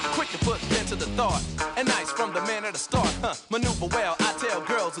art, quick to put into the thought. And nice from the man at the start, maneuver well. I tell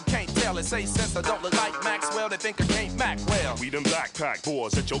girls who can't tell and say since I don't look like Maxwell, they think I can't Mac well. We them backpack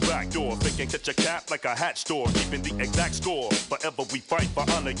boys at your back door, thinking catch a cap like a hat store, keeping the exact score. Forever we fight for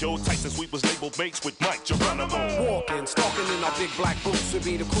honor, yo. Tight since we was labeled mates with Mike Geronimo. Walking, stalking in our big black boots. We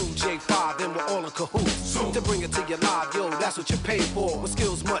be the crew J5, then we're all in cahoots. To bring it to your live, yo, that's what you pay for. With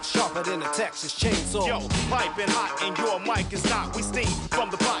skills much sharper than a Texas chainsaw. Yo, piping hot and your mic is not. We steam from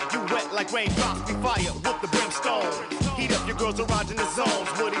the pot, you wet like raindrops. We fire with the brimstone. Heat up your girls erogenous zones.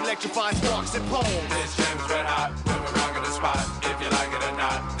 Would electrify sparks and poems. This jam is red hot, when we're rocking the spot. If you like it or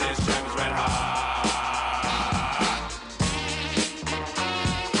not, this jam is red hot.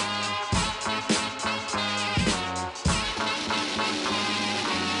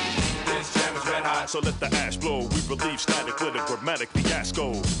 So let the ash blow. We relieve static with a grammatic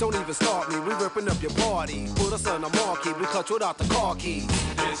fiasco. Don't even start me, we ripping up your party. Put us on a marquee, we cut without the car keys.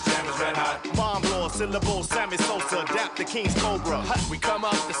 This jam is red hot. Bomb law, syllables, Sammy Sosa, adapt the King's Cobra. We come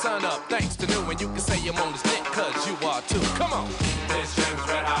up the sun up, thanks to new, and you can say I'm on the stick, cause you are too. Come on. This jam is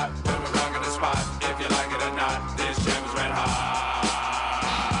red hot, when we're rocking the spot. If you like it or not, this jam is red hot.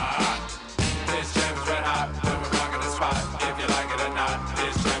 This jam is red hot, when we're rocking the spot. If you like it or not,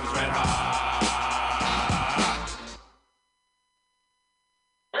 this jam is red hot.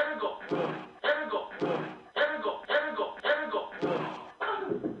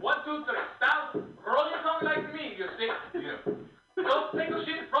 Don't take a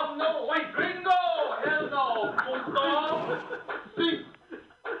shit from no white gringo. Hell no. Puto. Sí.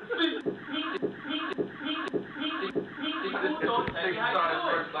 Puto. Tell me how you do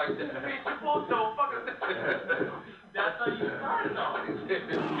it. Puto. That's how you started off.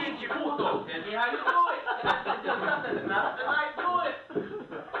 Puto. Tell me how you do it. That's not the night do it.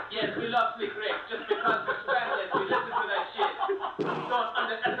 Yes, we love Slick Rick. Just because we're scramblers, we listen to that shit. Don't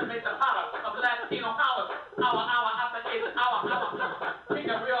underestimate the power of Latino house. Hour after 8 hour. Think a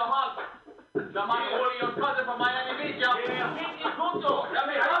real hug. The man who is your cousin from Miami Beach, yo. Pinky Punto. Tell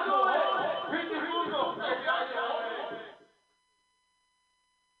me how you do it. Pinky Punto.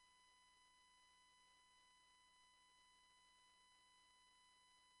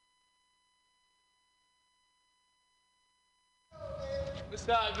 What's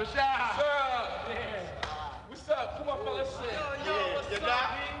up? What's up? Yeah. What's up? Come on, fellas. Yo, what's up?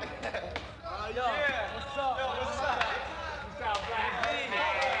 Yo, what's up? Yo, what's up? What's up, Black?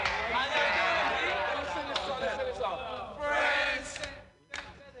 How y'all doing? Listen this song. Friends.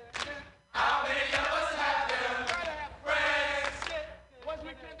 How many of us have them? Friends. Ones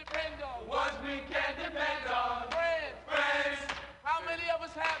we can depend on. Ones we can depend on. Friends. How many of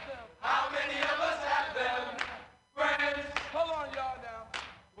us have them? How many of us have them? Friends. Hold on, y'all now.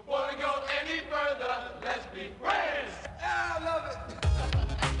 Before we go any further, let's be friends. Yeah, I love it.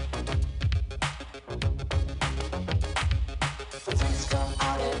 Friends come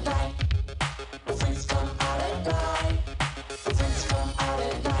out at night. Friends come out at night. Friends come out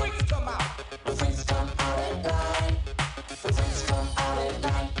at night. Friends come out. Friends come out at night. Friends come out at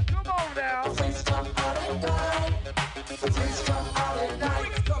night. Come on now. Friends come out at night. Friends come out at night.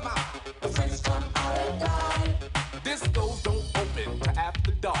 Friends come out. Friends come out at night. Discos don't open till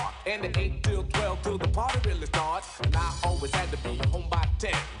after dark, and it 8 till 12 till the party really starts. And I always had to be home by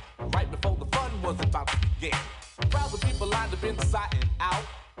 10, right before the fun was about to begin. Crowds of people lined up inside and out,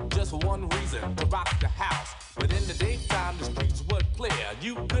 just for one reason, to rock the house. But in the daytime, the streets were clear.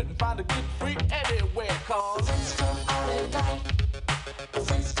 You couldn't find a good freak anywhere, cause friends come out at night.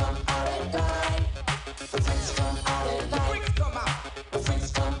 Friends come out at night. Friends come out at night. Friends come out.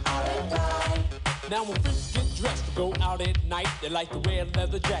 Friends come out at night. Now when freaks get dressed to go out at night, they like to wear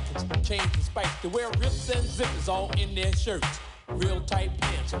leather jackets, chains and spikes. They wear rips and zippers all in their shirts. Real tight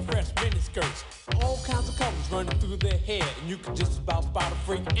pants and fresh mini skirts. All kinds of colors running through their hair. And you can just about spot a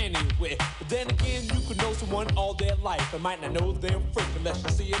freak anywhere. But then again, you could know someone all their life and might not know they're a freak unless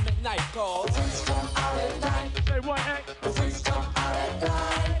you see them at night. Cause the freaks come out at night. Say what, hey? The freaks come out at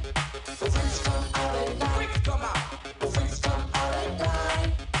night. The freaks come out at night. Freaks come out. The freaks come out at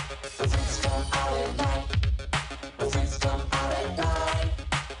night. The freaks come out at night. The freaks come out at night.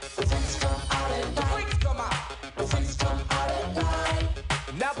 The freaks come out at night. The freaks come out. The freaks come out at night.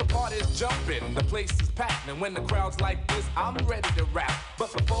 Now the party's jumping, the place is packed, and when the crowd's like this, I'm ready to rap.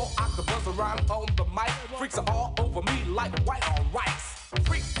 But before I can buzz around on the mic, freaks are all over me like white on rice.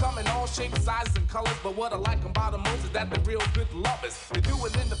 Freaks come in all shapes, sizes, and colors, but what I like about them most is that they're real good lovers. They do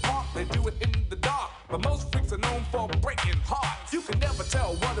it in the park, they do it in the dark, but most freaks are known for breaking hearts. You can never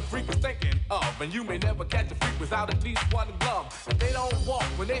tell what a freak is thinking of, and you may never catch a freak without at least one glove. If they don't walk,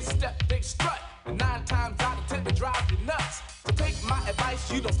 when they step, they strut, and 9 times out of 10 they drive you nuts. So take my advice,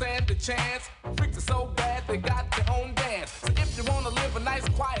 you don't stand a chance. Freaks are so bad, they got their own dance. So if you wanna live a nice,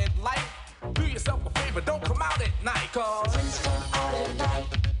 quiet life, do yourself a favor, don't come out at night. Cause freaks come out at night.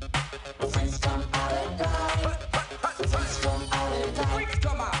 Freaks come out at night. Freaks come out at night. Freaks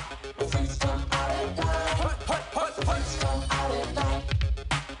come out. Freaks come out at night. Freaks come out at night.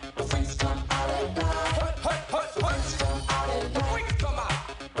 Freaks come out at night. Freaks come out at night. Freaks come out.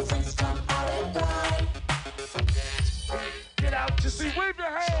 Freaks come out at night. Get out, you see, wave your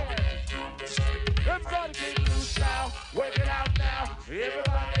hand. Everybody get loose now. Wave it out now.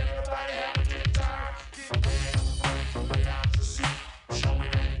 Everybody have a good time. Get out to see. Show me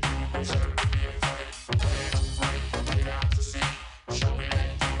that you deserve to be afraid. Get out to see. Show me that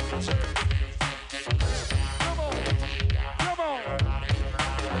you deserve to be afraid. Come on.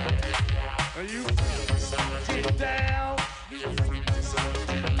 Are you get down? The freaks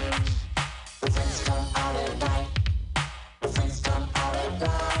come out at night. The freaks come out at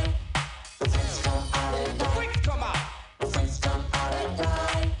night. The freaks come out at night. Freaks come out. The freaks come out at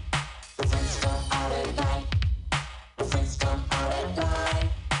night. The freaks come out at night. The freaks come out at night.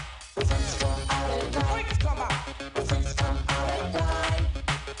 The freaks come out at night. Freaks come out. The freaks come out at night.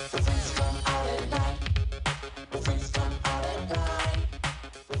 The freaks come out at night. The freaks come out at night.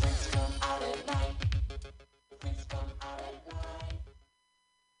 The freaks come out at night. The freaks come out at night.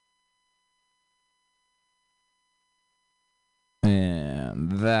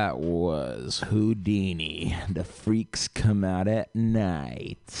 And that was Houdini. The freaks come out at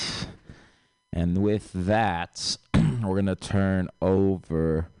night. And with that, we're going to turn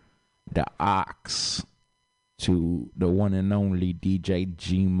over the ox to the one and only DJ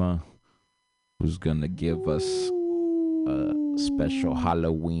Jima, who's going to give us a special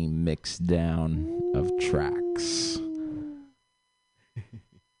Halloween mix down of tracks.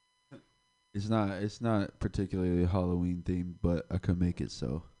 It's not particularly Halloween themed, but I could make it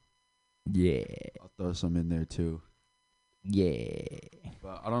so. Yeah. I'll throw some in there too. Yeah.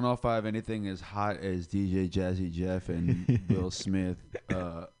 But I don't know if I have anything as hot as DJ Jazzy Jeff and Will Smith,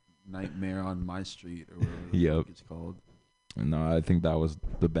 Nightmare on My Street, or whatever the fuck it's called. No, I think that was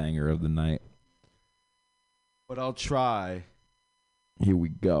the banger of the night. But I'll try. Here we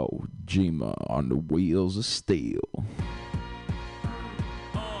go. Jima on the wheels of steel.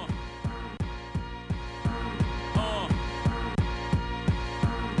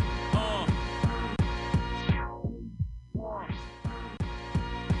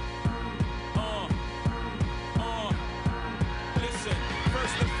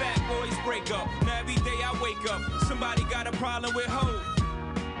 Up. Now every day I wake up, somebody got a problem with hoes.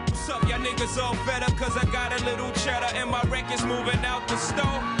 What's up, y'all niggas all fed up cause I got a little cheddar and my records moving out the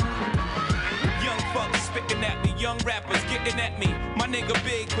store. Young fuckers spitting at me, young rappers getting at me. My nigga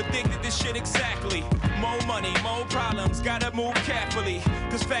Big predicted this shit exactly. More money, more problems, gotta move carefully.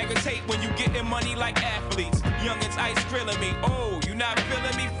 Cause faggots hate when you getting money like athletes. Youngins ice grilling me, oh, you not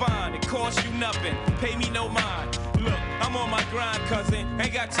feeling me? Fine, it costs you nothing, pay me no mind. Look, I'm on my grind, cousin.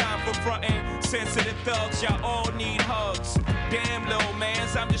 Ain't got time for frontin'. Sensitive thugs, y'all all need hugs. Damn, little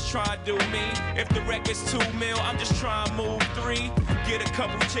mans, I'm just trying to do me. If the record's 2 mil, I'm just trying to move 3. Get a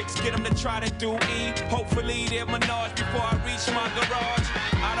couple chicks, get them to try to do E. Hopefully they're Menage before I reach my garage.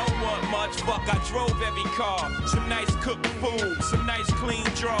 I don't want much, fuck, I drove every car. Some nice cooked food, some nice clean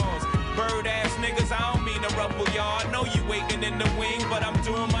drawers. Bird ass niggas, I don't mean to ruffle y'all. I know you waiting in the wing, but I'm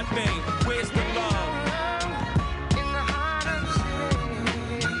doing my thing. Where's the love?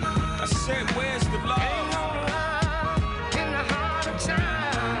 I said, where's the love? Ain't no love in the heart of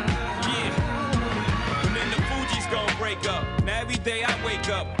time. Yeah. And then the Fuji's gon' break up. Now every day I wake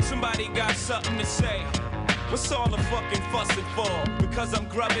up. up, somebody got something to say. What's all the fucking fussing for? Because I'm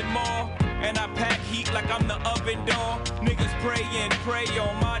grubbing more, and I pack heat like I'm the oven door. Niggas pray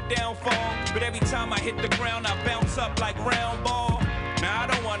on my downfall, but every time I hit the ground, I bounce up like round ball. Now I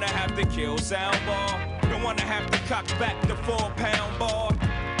don't wanna have to kill soundball, don't wanna have to cock back the 4-pound ball.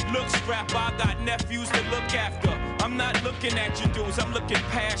 Look, Scrap, I got nephews to look after. I'm not looking at you dudes, I'm looking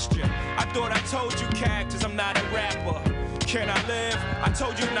past you. I thought I told you characters, I'm not a rapper. Can I live? I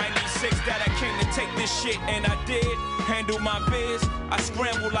told you 96 that I came to take this shit, and I did. Handle my biz, I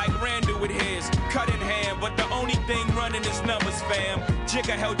scrambled like Randall with his. Cut in hand, but the only thing running is numbers, fam.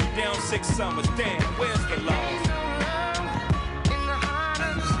 Jigga held you down 6 summers, damn, where's the love?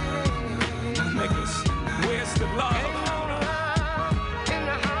 Niggas, where's the love?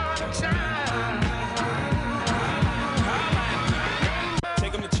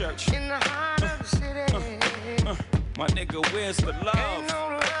 Take him to church. My nigga, where's the love? Ain't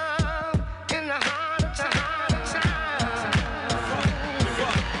no love in the heart of time.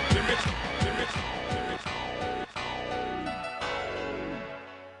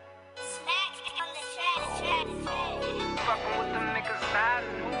 Fucking with them niggas, I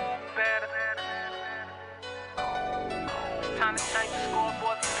knew better. It's time to change the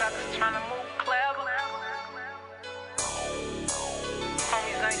scoreboard, the suckers trying to move clever.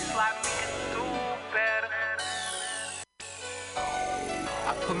 Homies ain't sliding, we can do better.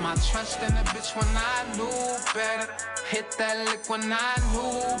 I put my trust in a bitch when I knew better. Hit that lick when I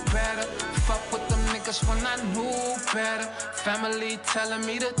knew better. Fuck with them niggas when I knew better. Family telling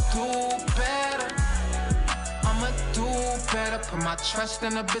me to do better. I'ma do better. Put my trust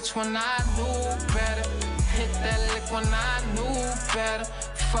in a bitch when I knew better. Hit that lick when I knew better.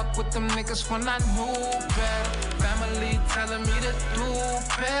 Fuck with them niggas when I knew better. Family telling me to do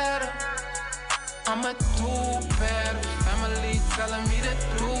better. I'ma do better. Family telling me to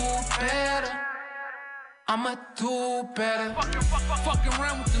do better. I'ma do better. Fucking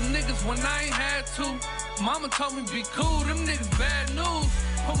around with the niggas when I ain't had to. Mama told me be cool, them niggas bad news.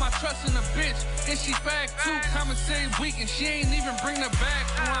 Put my trust in a bitch, and she fag too. Common sense weak, and she ain't even bring her back.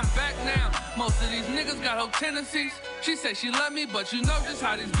 So I'm back now. Most of these niggas got whole tendencies. She say she love me, but you know just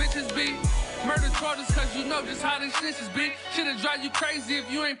how these bitches be. Murder charges, cause you know just how these snitches be. Shit'll drive you crazy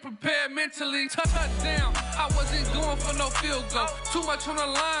if you ain't prepared mentally. Touchdown, I wasn't going for no field goal. Too much on the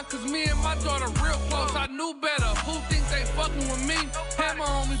line, cause me and my daughter real close. I knew better, who think they fucking with me? Had my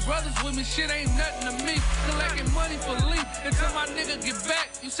only brothers with me, shit ain't nothing to me. Collecting money for Lee, until my nigga get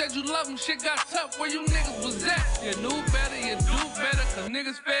back. You said you love him, shit got tough, where you niggas was at? You knew better, you do better, cause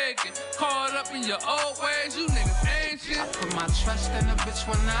niggas faking. Caught up in your old ways, you niggas ain't shit. I put my trust in a bitch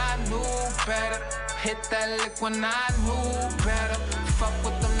when I knew better. Hit that lick when I knew better. Fuck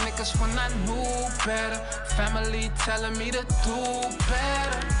with them niggas when I knew better. Family telling me to do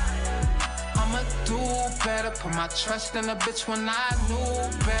better. I'ma do better. Put my trust in a bitch when I knew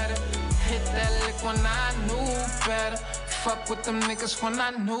better. Hit that lick when I knew better. Fuck with them niggas when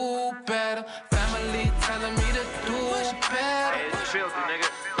I knew better. Family telling me to do better.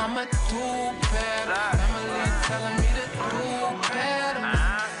 I'ma do better. Family telling me to do better.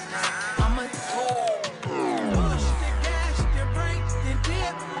 I'ma do. Push the gas, then brake, then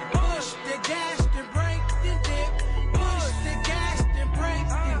dip. Push the gas, then brake, then dip. Push the gas, then brake,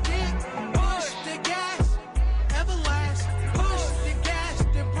 then dip. Push the gas, everlast. Push the gas,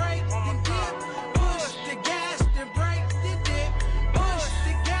 then brake, then dip. Push the gas, then brake, then dip. Push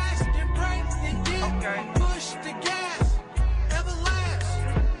the gas, then brake, then dip. Push the gas, everlast.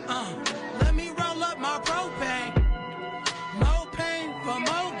 Let me roll up my propane. More pain for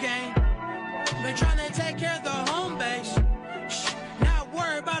more gain. Been tryna take care of the home base. Shh, not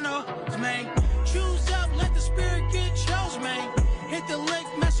worry about no man. Choose up, let the spirit get chose, man. Hit the lick,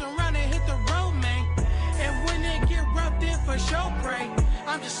 mess around and hit the road, man. And when it get rough, then for sure pray.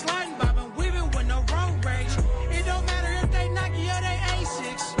 I'm just sliding, bobbing, weaving with no road rage. It don't matter if they Nike or they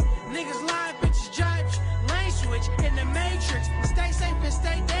A6. Niggas lie, bitches jive, lane switch in the matrix. Stay safe and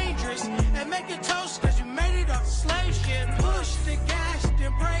stay dangerous. And make it toast, cause you made it off the slave ship. Push the gas,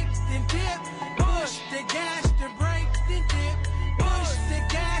 then brake, then dip. Push the gas, then brake, then dip. Push the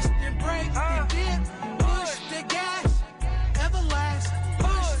gas, then brake, then dip. Push the gas, everlast.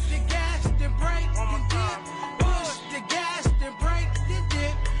 Push the gas, then brake, then dip. Push the gas, then brake, then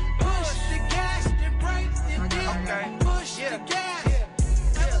dip. Push the gas, then brake, then dip. Push the gas,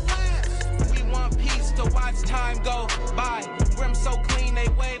 everlast. We want peace to watch time go by. Rim so clean, they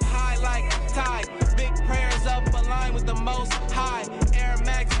wave high like tide. Big prayers up, align with the most high. Air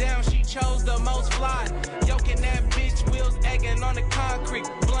Max down, she chose the most fly. Yoking that bitch, wheels egging on the concrete.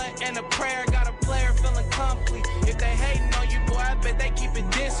 Blunt and a prayer, got a player feeling comfy. If they hating on you, boy, I but they keep it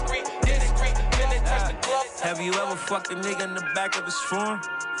discreet. Feeling touch the glove. Have you ever fucked a nigga in the back of his form?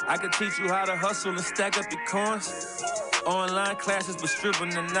 I could teach you how to hustle and stack up your coins. Online classes, but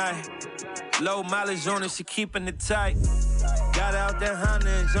stripping the night. Low mileage on it, she keeping it tight. Got out that Honda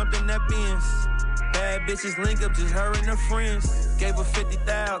and jumped in that Benz. Bad bitches link up, just her and her friends. Gave her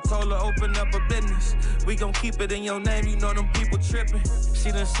 50,000, told her open up a business. We gon' keep it in your name, you know them people tripping. She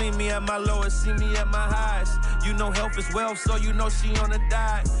done seen me at my lowest, see me at my highest. You know health is wealth, so you know she on a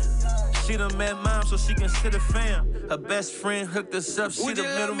diet. She done met mom, so she consider fam. Her best friend hooked us up, she the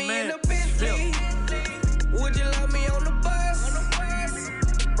middle man. Would you love me on the bus?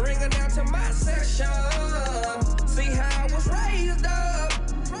 Bring her down to my section. See how I was raised up.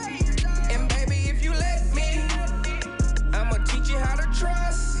 And baby, if you let me, I'ma teach you how to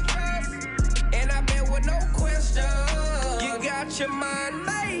trust. And I bet with no question, you got your mind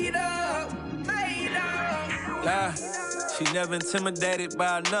made up. Lie. She never intimidated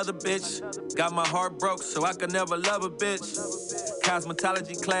by another bitch. Got my heart broke, so I could never love a bitch.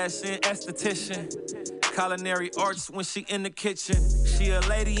 Cosmetology class in esthetician. Culinary arts when she in the kitchen. She a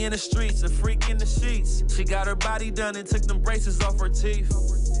lady in the streets, a freak in the sheets. She got her body done and took them braces off her teeth.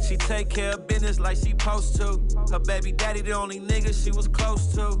 She take care of business like she supposed to. Her baby daddy the only nigga she was close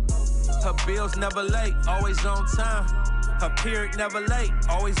to. Her bills never late, always on time. Her period never late,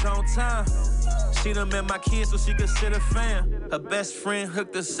 always on time. She done met my kids so she consider fam. Her best friend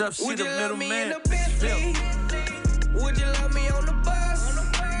hooked us up, she the middle man. Would you love me on the bus?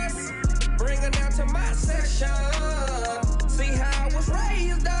 Bring her down to my section. See how I was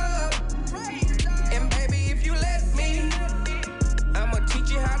raised up. And baby, if you let me, I'ma teach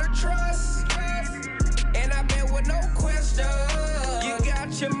you how to trust. And I bet with no question, you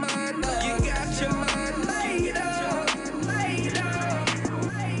got your mind up. You got your mind made up.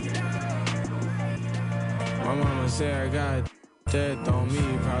 My mama said I got death on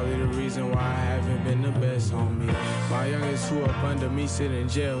me, probably the reason why I haven't been the best on me. My youngest who up under me sit in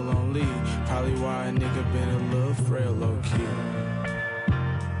jail on leave, probably why a nigga been a little frail low key.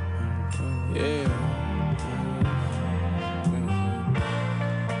 Yeah.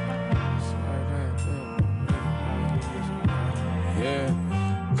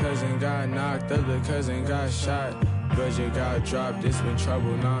 Yeah. Cousin got knocked, other cousin got shot. Budget got dropped, it's been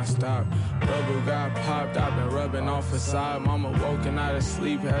trouble non-stop. Bubble got popped, I've been rubbing off a side. Mama woken out of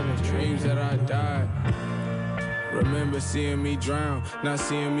sleep, having dreams that I died. Remember seeing me drown, not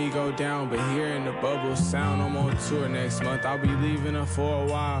seeing me go down, but hearing the bubbles sound. I'm on tour next month, I'll be leaving her for a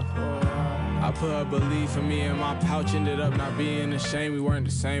while. I put her belief in me in my pouch, ended up not being ashamed, we weren't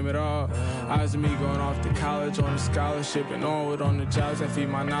the same at all. Eyes of me going off to college on a scholarship and on with on the jobs that feed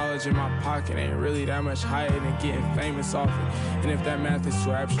my knowledge in my pocket. Ain't really that much higher than getting famous off it. And if that math is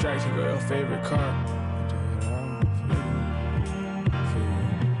too abstract, you go your favorite car.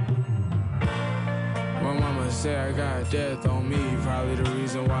 My mama said I got death on me, probably the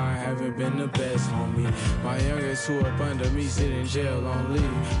reason why I haven't been the best on me. My youngest who up under me sit in jail on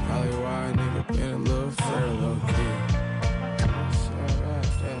leave, probably why a nigga been a little frail low key.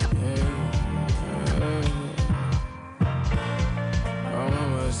 My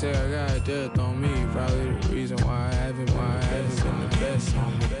mama said I got death on me, probably the reason why I haven't been the best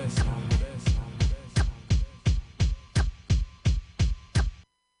on me.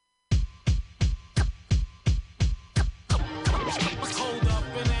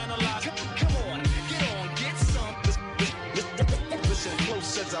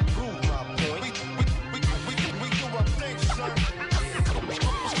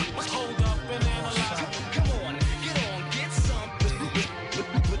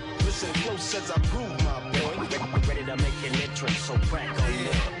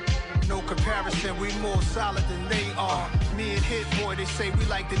 We more solid than they are. Me and Hit Boy, they say we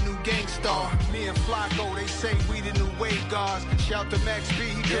like the new Gangstar. Me and Flacco, they say we the new wave guards. Shout to Max B,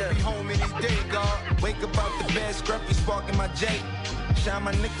 he could be home any day, God. Wake up out the bed, scruffy sparking my J. Shine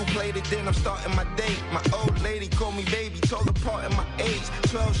my nickel plated, then I'm starting my day. My old lady called me baby, told her part in my age.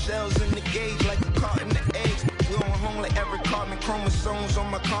 12 shells in the gauge, like a cart in the eggs. We on home like every carbon chromosomes on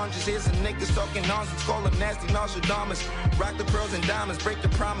my conscience. Here's some niggas talking nonsense, call them nasty Nostradamus. Rock the pearls and diamonds, break the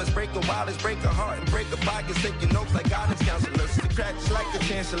promise, break the wildest, break a heart and break a pockets. Take your notes like guidance counselors. The cracks like the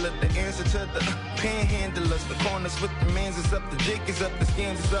chancellor, the answer to the panhandlers. The corners with the mans is up, the jig is up, the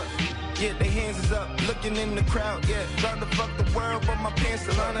scams is up. Yeah, they hands is up, looking in the crowd, yeah. Trying to fuck the world, but my pants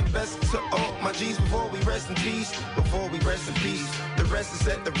still uninvested to all my G's before we rest in peace. Before we rest in peace. The rest is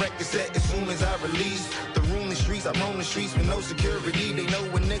set, the record set as soon as I release. The room the streets, I roam the streets with no security. They know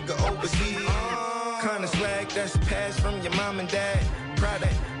a nigga overseas. Kinda swag that's passed from your mom and dad. Proud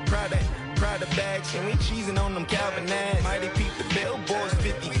that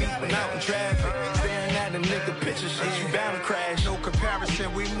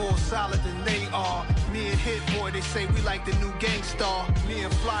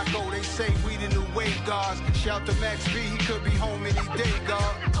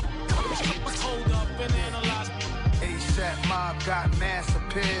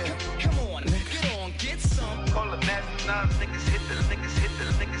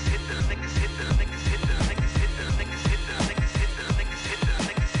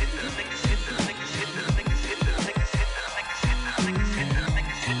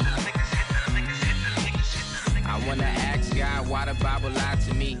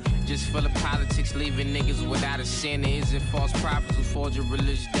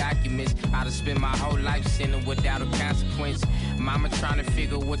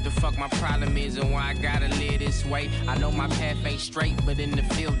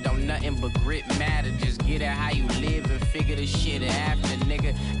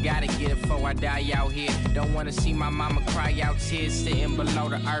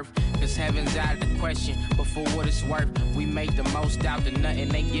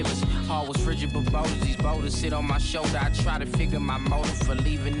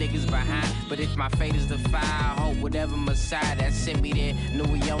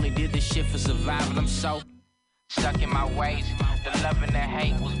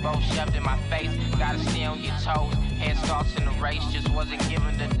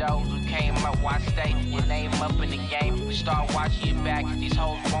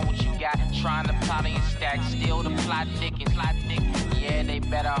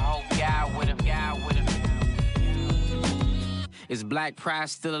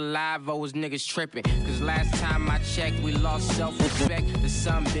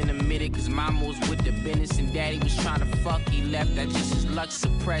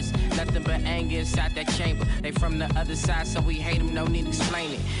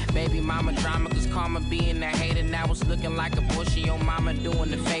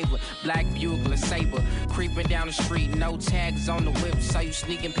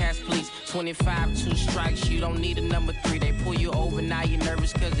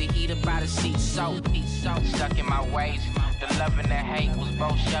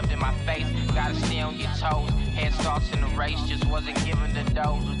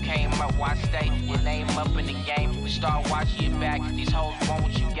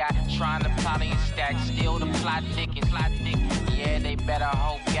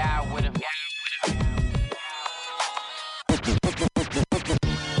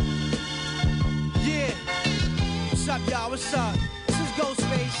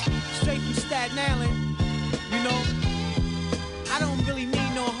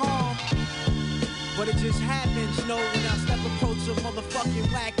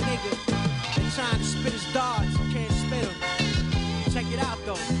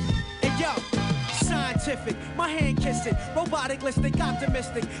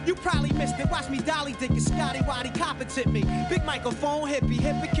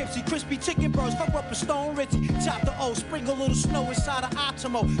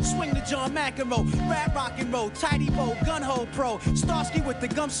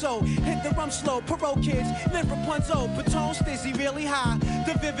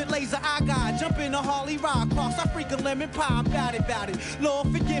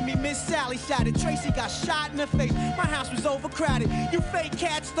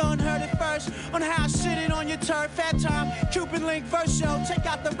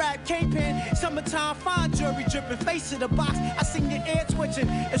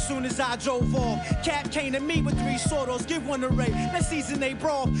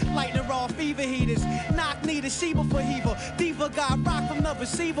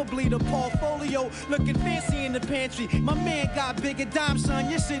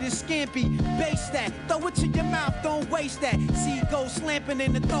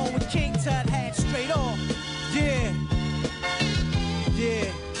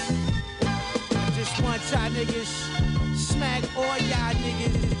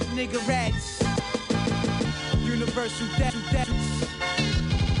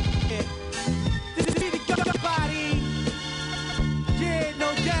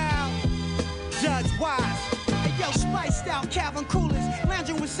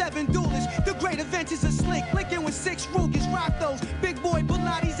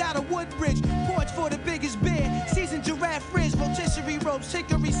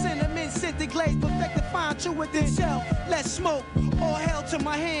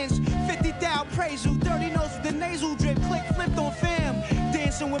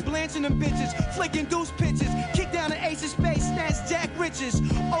Expensive space, snatch Jack Riches.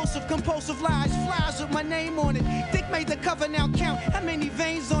 Oaths of compulsive lies, flies with my name on it. Dick made the cover, now count how many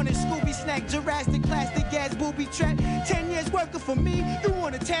veins on it. Scooby snack, Jurassic, plastic gas, booby trap. 10 years working for me, you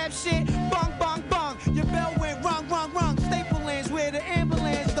wanna tap shit? Bong, bong, bong, your bell went wrong, wrong, wrong. Staple lands where the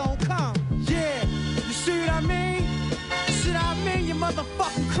ambulance don't come. Yeah, you see what I mean? See what I mean, you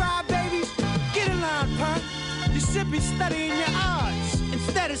motherfucking crybabies? Get in line, punk. You should be studying your odds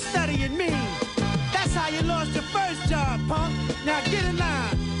instead of studying me. That's how you lost your first job, punk. Now get in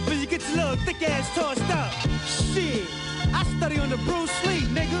line, but you get your little thick ass tossed up. Shit, I study on the Bruce Lee,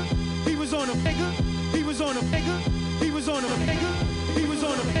 nigga. He was on a figure, he was on a figure, he was on a figure, he was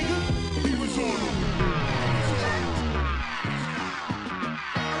on a figure, he was on a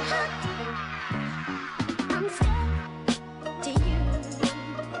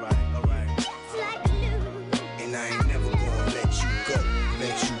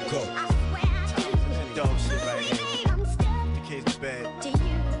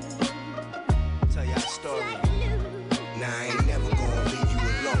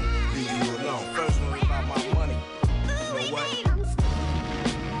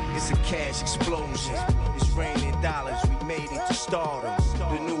cash explosion. It's raining dollars, we made it to stardom.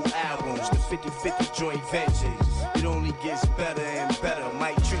 The new albums, the 50-50 joint ventures. It only gets better and better.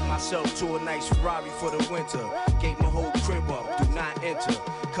 Might treat myself to a nice Ferrari for the winter. Gave my whole crib up, do not enter.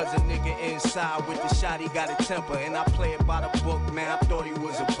 Cause a nigga inside with the shot, he got a temper. And I play it by the book, man, I thought he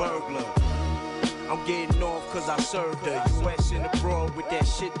was a burglar. I'm getting off cause I served the US and abroad with that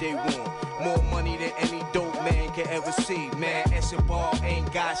shit they want. More money than any dope man can ever see. Man, Escobar ain't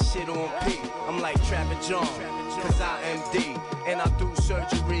got shit on P. I'm like Trapper John, cause I MD. And I do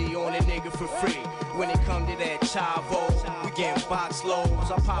surgery on a nigga for free. When it come to that chavo, we getting box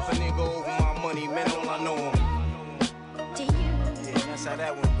loads. I pop a nigga over my money, man, all I know him. Yeah, that's how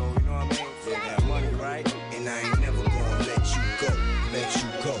that one go, you know what I mean? For that money, right? And I ain't never gonna let you go, let you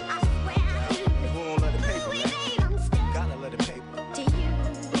go.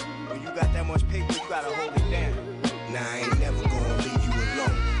 Paper, you gotta hold it down. Now I ain't never gonna leave you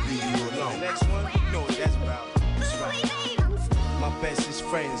alone, leave you alone. The next one, you know what that's about. That's right. My bestest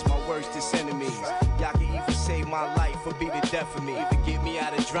friends, my worstest enemies. Y'all can either save my life or be the death of me. Either get me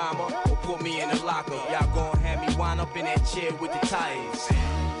out of drama or put me in a locker. Y'all gon' have me wind up in that chair with the tires.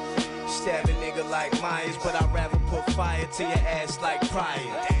 Stab a nigga like Myers, but I'd rather put fire to your ass like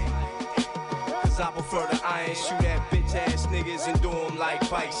Pryor. I prefer the iron, shoot at bitch ass niggas and do them like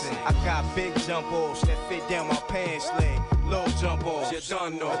Bison. I got big jump offs that fit down my pants leg. Low jump offs, you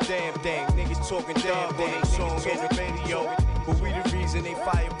done know a damn thing. Niggas talking damn thing, song in the radio. But we the reason they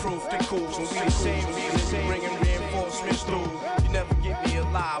fireproof the cools. And we the same reason bringing reinforcements through. You never get me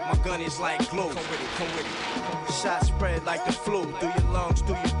alive, my gun is like glue. Come with it, come with it. Shot spread like the flu, through your lungs,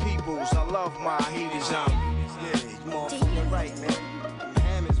 through your peoples. I love my heaters, yeah, you motherfucking right, man.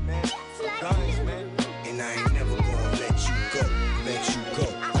 Hammers, man. Guns, man. And I ain't never gonna let you go, let you go.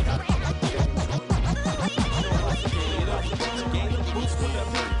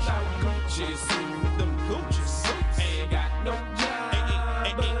 Them Gucci ain't got no job,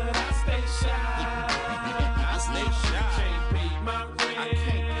 but I stay shy. I stay shy. Can't pay my rent. I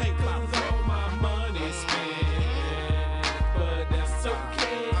can't pay my rent. All my money spent, but that's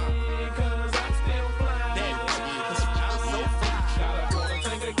okay, cause I'm still fly. I'm so fly. Gotta wanna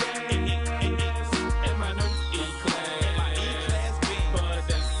take a gas, and my new E-class, but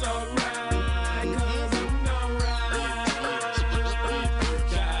that's alright, cause I'm alright.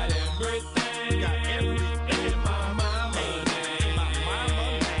 Got everything, in my money,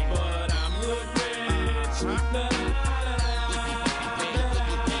 but I'm good rich.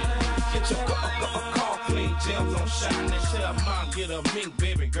 Get your car clean, gems on shine. They tell mom, get a mink,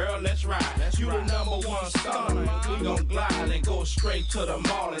 baby girl, let's ride. You the number one star, we gon' glide and go straight to the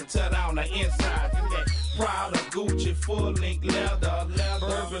mall and tear down the inside. Proud of Gucci, full link leather,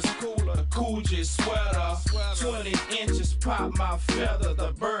 Burberry's cooler, Coogee sweater, 20 inches pop my feather.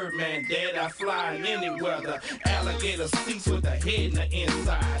 The Birdman dead, I fly in any weather. Alligator seats with the head in the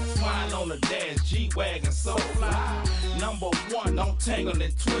inside. Swine on the dash, G-Wagon so fly. Number one, don't tangle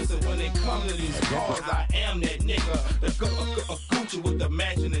and twist it when it comes to these cars. I am that nigga, the Gucci with the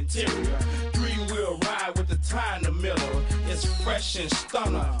matching interior. 3-wheel ride with the tie in the middle. It's fresh and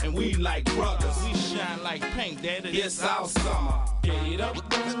stunner, and we like brothers. We shine like paint, daddy. It's our summer. Get up,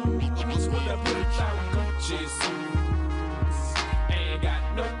 boots with a bitch out Gucci suits. Ain't got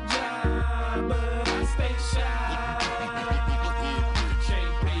no job, but I stay shy.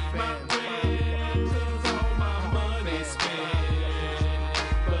 Can't pay my rent, 'cause all my money spent,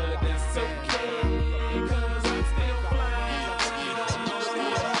 but that's okay, 'cause I'm still fly.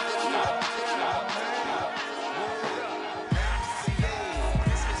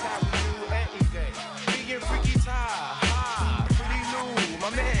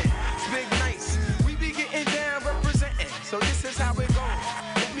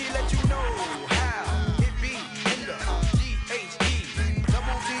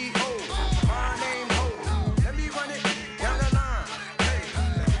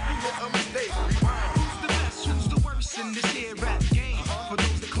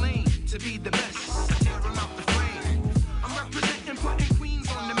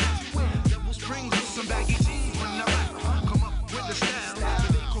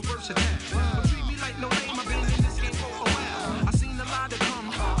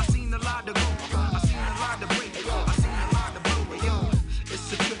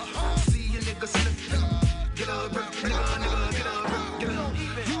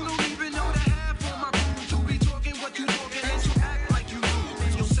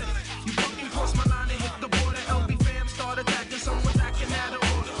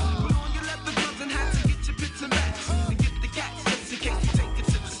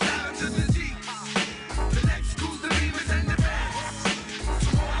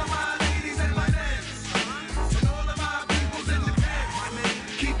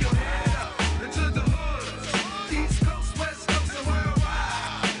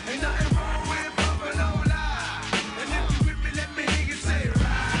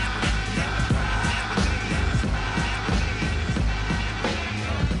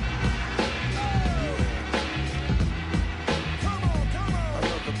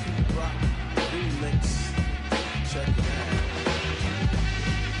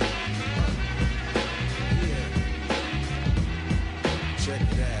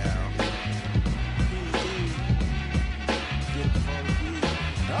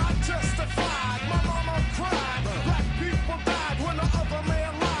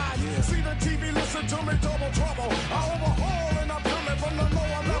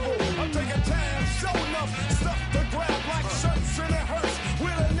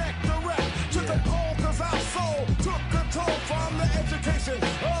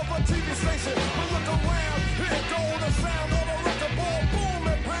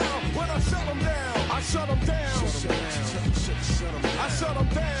 I shut them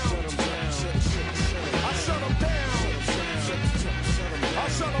down. I shut them down. I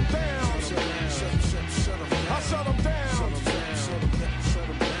shut them down. I shut them down.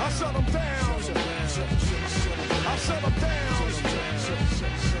 I shut them down. I shut them down.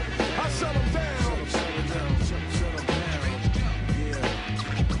 I shut them down.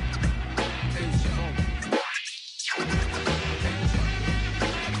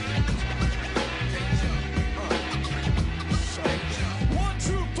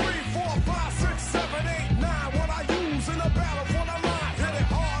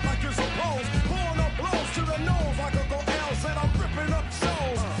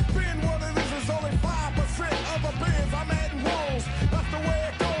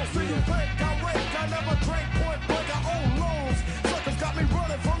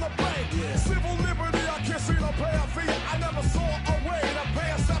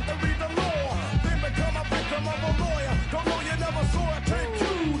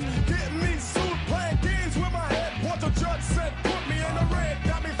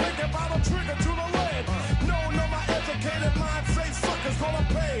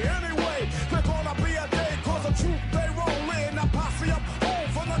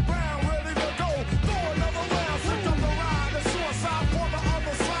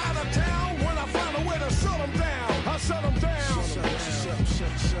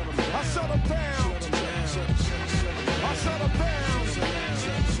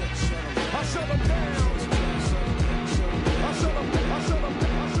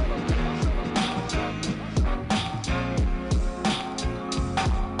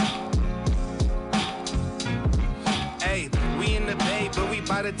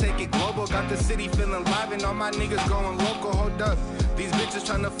 To take it global, got the city feeling live and all my niggas going local. Hold up, these bitches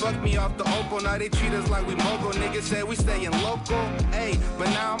tryna fuck me off the opal. Now they treat us like we mogul. Niggas say we stayin' local, ayy. But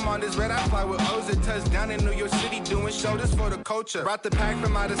now I'm on this red eye fly with O's that touchdown in New York City doing shoulders for the culture. Brought the pack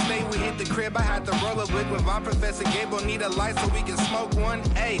from out of state, we hit the crib. I had to roll a blick with Von Professor Gable. Need a light so we can smoke one,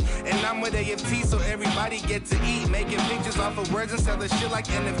 ayy. And I'm with AFT so everybody get to eat. Making pictures off of words and selling shit like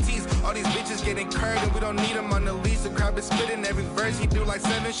NFTs. All these bitches getting curved and we don't need them on the lease. The crowd is spitting every verse, he do like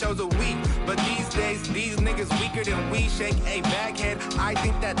 7 shows a week. But these days, these niggas weaker than we. Shake a baghead, I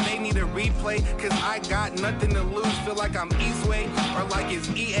think that they need a replay. Cause I got nothing to lose, feel like I'm Eastway. Or like it's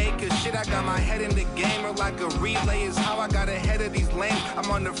EA, cause shit I got my head in the game. Or like a relay is how I got ahead of these lanes. I'm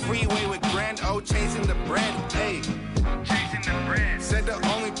on the freeway with Grand O chasing the bread, ayy. Chasing the bread. Said the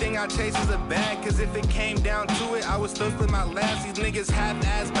only thing I chase is a bag. Cause if it came down to it, I would still split my last. These niggas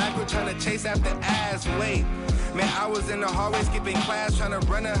half-ass backward trying to chase after ass. Wait, man, I was in the hallway skipping class, trying to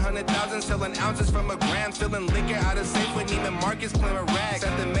run 100,000, selling ounces from a gram, filling liquor out of safe with Neiman Marcus, clearing rags.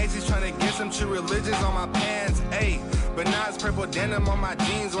 At the Macy's trying to get some true religions on my pants, ayy. But now it's purple denim on my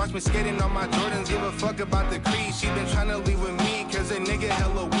jeans. Watch me skating on my Jordans, give a fuck about the creed. She been trying to leave with me, cause a nigga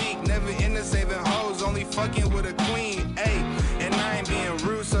hella weak. Never into saving hoes, only fucking with a queen, ayy. And I ain't being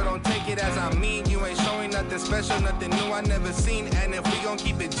rude, so don't take it as I mean. You ain't showing nothing special, nothing new I never seen. And if we gon'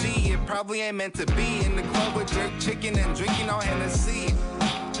 keep it G, it probably ain't meant to be. In the club with jerk chicken and drinking on Hennessy.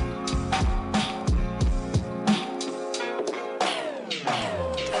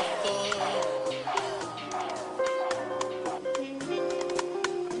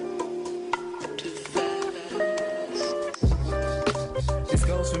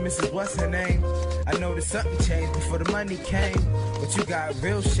 For Mrs. What's her name? I noticed something changed before the money came, but you got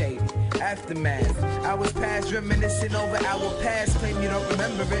real shady. Aftermath. I was past reminiscing over our past, claim you don't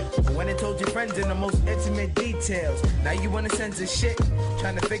remember it. But when I told your friends in the most intimate details, now you wanna censor shit,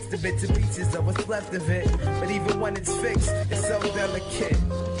 trying to fix the bits and pieces of what's left of it. But even when it's fixed, it's so delicate.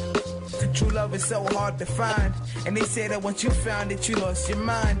 True love is so hard to find, and they say that once you found it, you lost your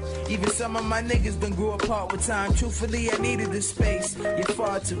mind. Even some of my niggas done grew apart with time. Truthfully, I needed the space. You're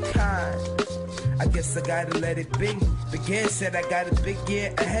far too kind. I guess I gotta let it be. Begin said I got a big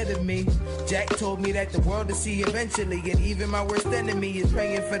year ahead of me. Jack told me that the world will see eventually, and even my worst enemy is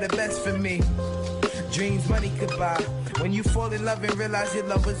praying for the best for me. Dreams money could buy. When you fall in love and realize your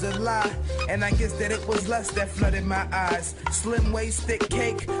love was a lie. And I guess that it was lust that flooded my eyes. Slim waist, thick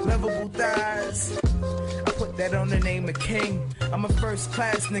cake, lovable thighs. I put that on the name of King. I'm a first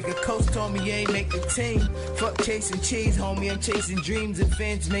class nigga, coach told me you ain't make the team. Fuck chasing cheese, homie, I'm chasing dreams. And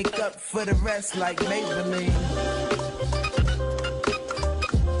fans make up for the rest like Maybelline.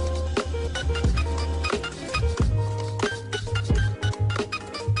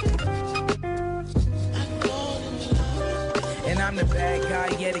 I'm the bad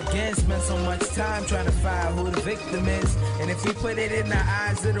guy yet again. Spent so much time trying to find who the victim is. And if we put it in the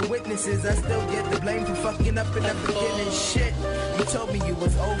eyes of the witnesses, I still get the blame for fucking up in the beginning. Shit, you told me you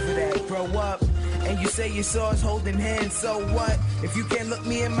was over that. Grow up. And you say you saw us holding hands, so what? If you can't look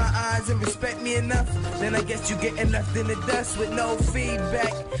me in my eyes and respect me enough, then I guess you getting left in the dust with no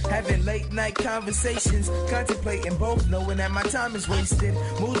feedback. Having late night conversations, contemplating both, knowing that my time is wasted.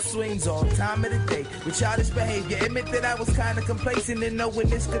 Mood swings all time of the day with childish behavior. Admit that I was kinda complacent and knowing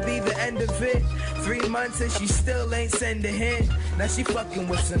this could be the end of it. 3 months and she still ain't send a hint. Now she fucking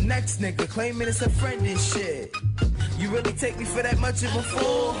with some next nigga, claiming it's a friend and shit. You really take me for that much of a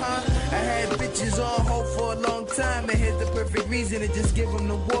fool, huh? I had bitches on hold for a long time, and here's the perfect reason to just give them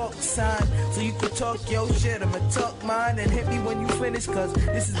the walk sign. So you can talk your shit, I'ma talk mine, and hit me when you finish, cause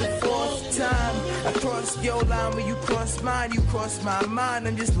this is the 4th time I crossed your line. When you cross mine, you cross my mind.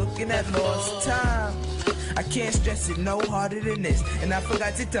 I'm just looking at lost time. I can't stress it no harder than this. And I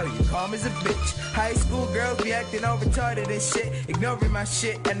forgot to tell you, calm as a bitch. High school girls be acting all retarded and shit, ignoring my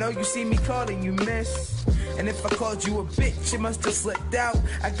shit. I know you see me calling you miss. And if I called you a bitch, it must have slipped out.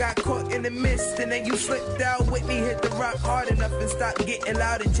 I got caught in the mist and then you slipped out. Whitney hit the rock hard enough and stopped getting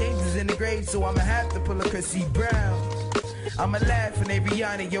loud, and changes in the grave, so I'ma have to pull a Chrissy Brown. I'ma laugh and they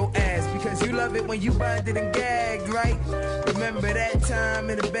Rihanna your ass, because you love it when you bonded and gagged, right? Remember that time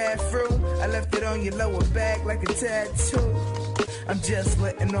in the bathroom? I left it on your lower back like a tattoo. I'm just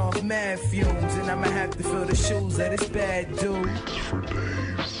letting off mad fumes, and I'ma have to fill the shoes of this bad dude. Beats for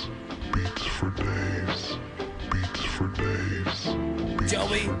days, beats for days, beats for days.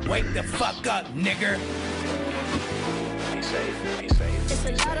 Joey, wake the fuck up, nigger. Be safe, be safe. It's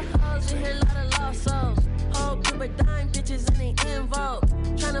a lot of hoes in here, a lot of lost souls. Whole group of dime bitches and they in vogue.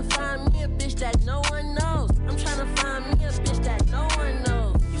 Tryna find me a bitch that no one knows. I'm tryna find me a bitch that no one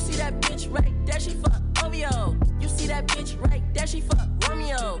knows. You see that bitch right there, she fuck OVO. You see that bitch right there, she fuck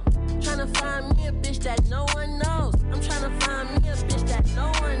Romeo. Tryna find me a bitch that no one knows. I'm tryna find me a bitch that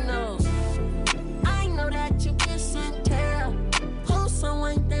no one knows. I know that you kiss and tell. Who's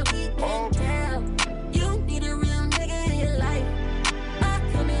someone that we can tell? You need a real nigga in your life. I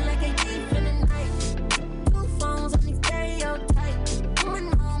come in like a thief in the night. 2 phones on the stereotype. Coming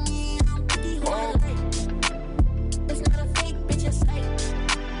on me, I'm Biggie who I like. It's not a fake bitch, it's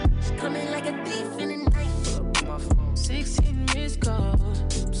like coming like a thief in the night. 16 missed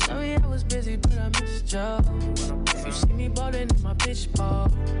calls. Sorry I was busy, but I missed y'all. If you see me ballin' in my bitch ball,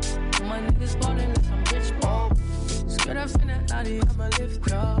 my niggas ballin' like I'm rich ball. Skirt off in the Audi, I'ma lift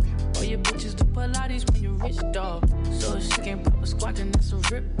y'all. All your bitches do Pilates when you rich, dog. So if she can't pop a squat, then that's a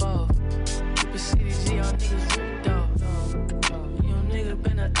rip off. Keep a CDG, y'all niggas ripped off. Young nigga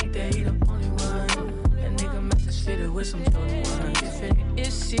better think that he the only one. That nigga make us fitted with some Jordan 1. Fitted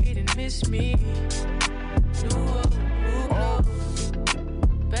is seed and miss me. New blow.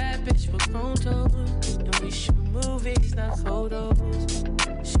 Bad bitch with chrome toes. And we shoot movies, not photos.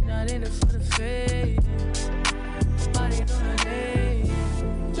 She not in it for the fame. Body on her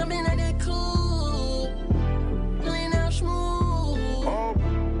name. Jumping at that cool. Playing out smooth.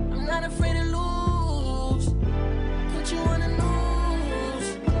 I'm not afraid to lose. Put you on the news.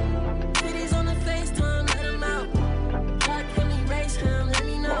 Titties on the FaceTime, let him out. God, can we race him? Let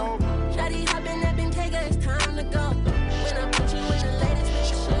me know. Shawty hopping up and take it's time to go. When I put you in the latest, make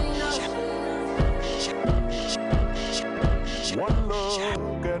sure you know. One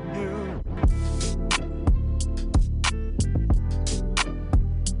look at you.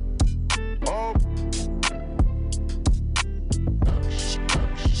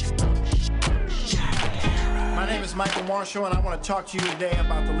 My name is Michael Marshall, and I want to talk to you today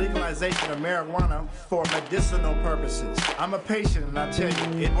about the legalization of marijuana for medicinal purposes. I'm a patient, and I tell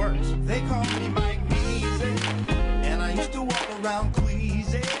you, it works. They call me Mike Easy, and I used to walk around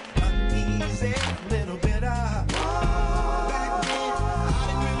queasy, uneasy, little bit of. Back then, I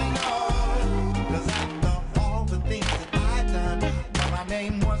didn't really know, 'cause I thought all the things that I'd done, but my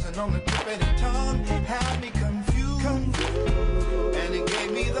name wasn't on the tip of the tongue, had me confused, and it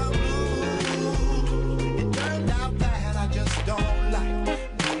gave me the don't like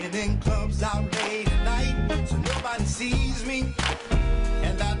being in clubs out late at night, so nobody sees me,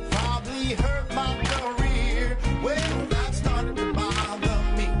 and that probably hurt my career. Well, that started to bother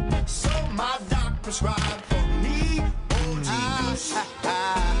me, so my doc prescribed for me OG. Since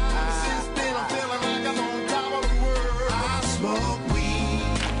then I'm feeling like I'm on top of the world. I smoke weed,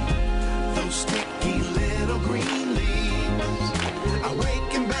 those sticky little green leaves. I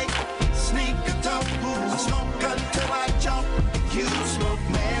wake and bake, sneak a toe, I smoke until I jump. You smoke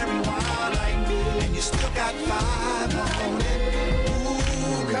marijuana, and you still got 5 on it.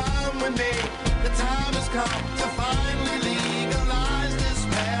 Ooh, come with me, the time has come to finally legalize this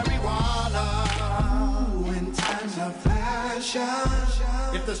marijuana. Ooh, in times of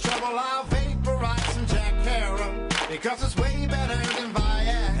fashion, if there's trouble, I'll vaporize some Jack Harrow, because it's way better than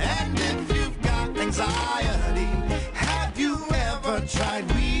Viagra. And if you've got anxiety. Have you ever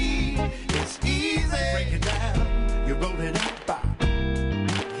tried weed? It's easy. Break it down, you roll it up.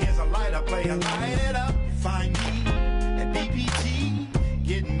 Here's a lighter, play a light it up. Find me at BPT,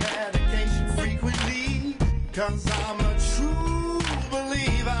 getting medication frequently, 'cause I'm a true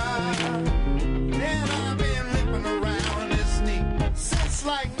believer. And I've been lipping around this sneak since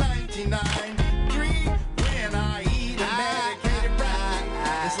like 1993, when I eat a medicated rat.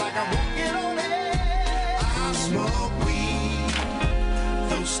 It's like I'm walking on air. I smoke weed,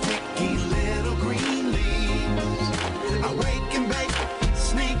 those sticky little green leaves. I wake and bake,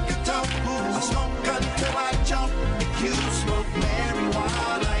 sneak a toe. I smoke until I choke. You smoke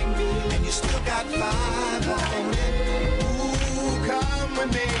marijuana like me, and you still got 5 on it. Ooh, come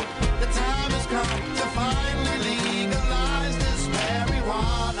with me. The time has come to finally legalize this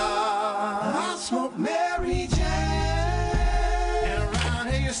marijuana. I smoke Mary Jane, and around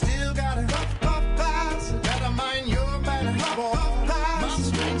here you still gotta puff pass. Better mind your better puff pass. My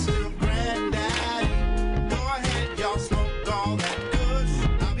swing's still granddaddy. Go ahead, y'all smoke all that good.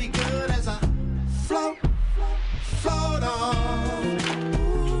 I'll be good as I float on.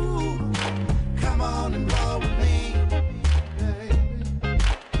 Ooh, come on and blow with me, baby.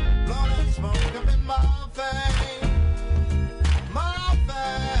 Blow that smoke up in my face, my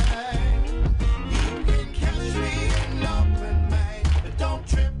face. You can catch me in open May, but don't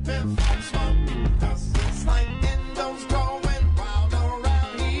trip if I'm smoking, 'cause it's like endos growing wild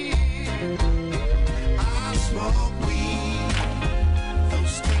around here. I smoke weed,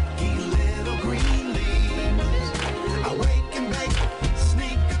 those sticky little green leaves. I wake and bake,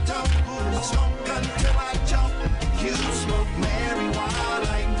 sneak a toe. I smoke until I choke. You smoke marijuana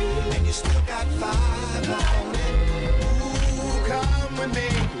like me, and you still got 5 on it. Ooh, come with me.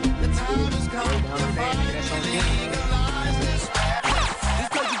 The time has come to finally legalize this. Just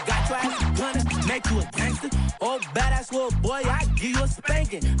 'cause you got your ass a gunner, make you a gangster. Oh, badass little boy, I give you a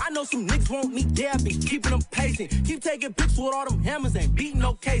spanking. I know some niggas want me there, I be keeping them pacing. Keep taking pics with all them hammers, ain't beating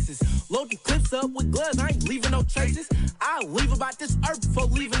no cases. Load the clips up with gloves, I ain't leaving no traces. I leave about this earth before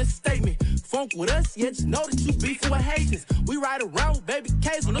leaving a statement. Funk with us, yeah, just know that you beefing with Haitians. We ride around with baby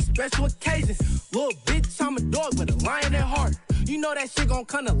K's on a special occasions. Little bitch, I'm a dog with a lion at heart. You know that shit gon'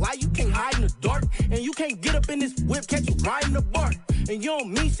 come to light, you can't hide in the dark. And you can't get up in this whip, catch you riding the bark. And you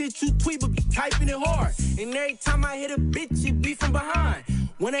don't mean shit, you tweet, but be typing it hard. And every time I hit a bitch, it be from behind.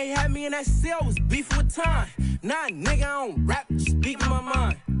 When they had me in that cell, I was beefing with time. Nah, nigga, I don't rap, just speaking my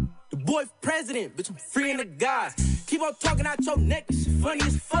mind. The boy president, bitch, I'm freeing the guys. Keep on talking out your neck, this shit funny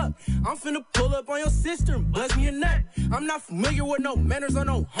as fuck. I'm finna pull up on your sister and buzz me a nut. I'm not familiar with no manners or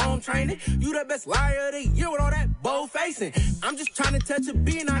no home training. You the best liar of the year with all that bold facing. I'm just trying to touch a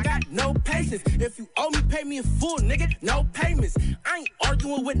B and I got no patience. If you owe me, pay me in full, nigga, no payments. I ain't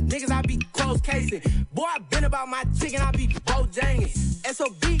arguing with niggas, I be close casing. Boy, I been about my chicken, I be Bojangin'.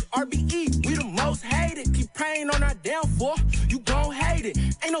 SOB, RBE, we the most hated. Keep praying on our downfall, you gon' hate it.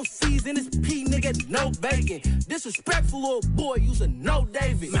 Ain't no C's in this P, nigga, no bacon. Disrespectful little boy, use a no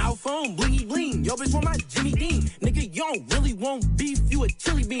David. Mouth on, blingy bling, yo bitch want my Jimmy Dean. Nigga, you don't really want beef, you a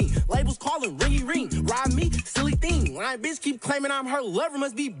chili bean. Labels calling ringy ring, ride me, silly thing. When I bitch keep claiming I'm her lover,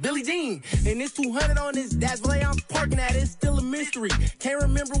 must be Billie Jean. And it's 200 on this dash valet I'm parking at, it's still a mystery. Can't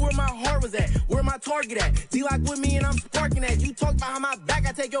remember where my heart was at, where my target at. D-Lock with me and I'm sparking at. You talk behind my back,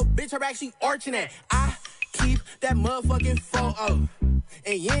 I take your bitch, her actually arching at. I keep that motherfucking photo.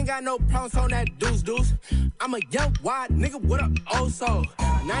 And you ain't got no problems on that deuce. I'm a young, wide nigga with an old soul.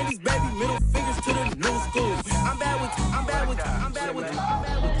 90s baby, middle fingers to the new school. I'm bad with you, I'm bad with you, I'm bad with you, I'm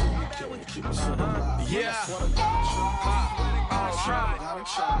bad with you, I'm bad with you. Yeah.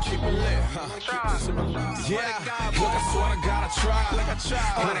 Keep it lit. Yeah. Look, I swear I gotta try. Look, I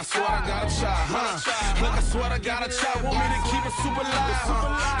swear I gotta try. Look, I swear I gotta try. Want me to keep it super live.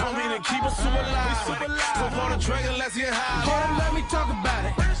 Want me to keep it super live. So for the dragon, let's get high. Hold on, let me talk about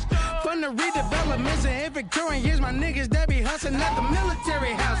it. From the redevelopments and in Victorian years, my niggas that be hustling at the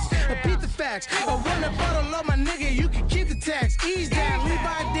military house. Repeat the facts. A run a bottle of my nigga, you can keep the tax. Ease down,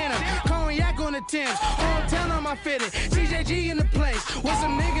 Levi denim, cognac on the Thames. Hometown on my fitted, CJG in the place. With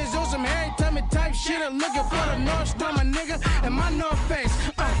some niggas on some Harry Tummy type shit. I'm looking for the North Star, my nigga, and my North Face.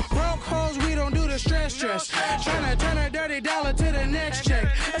 Broke hoes, we don't do the stress. Tryna turn a dirty dollar to the next check.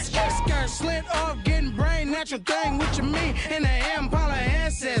 A skirt slit off, getting brain now. natural thing, what you mean? In the Impala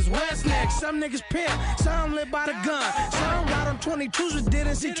and says what's next? Some niggas pimp, some live by the gun. Some ride on 22s but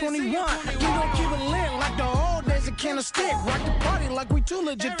didn't see 21. We gon' keep it lit like the old days of can of stick. Rock the party like we too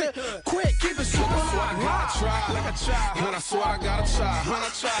legit to quit. Keep it super I gotta try, like I try. And I swear I gotta try.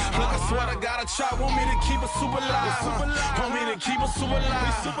 Look, I swear I gotta try. Want me to keep it super live. Want me to keep it super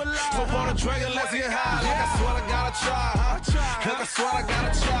live. So for the dragon, let's get high. Look, I swear I gotta try. Look, I swear I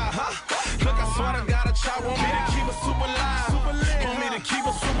gotta try. Look, I swear I gotta try. Want me to keep it super live. Want me to keep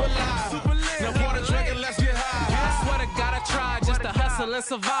it super live. Now for the dragon, let's get high. I swear to God, I try just to hustle and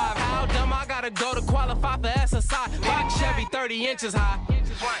survive. How dumb I gotta go to qualify for SSI. Box Chevy 30 inches high.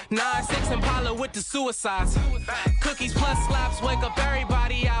 9-6 Impala with the suicides. Cookies plus slaps, wake up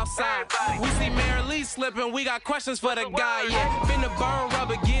everybody outside. We see Mary Lee slipping, we got questions for the guy. Yeah, finna burn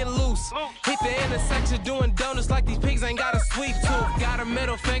rubber, get loose. Hit the intersection doing donuts like these pigs ain't got a sweet tooth. Got a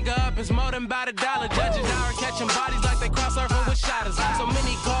middle finger up, it's more than about $1. Judges hour catching bodies like they cross surfing with shotters. So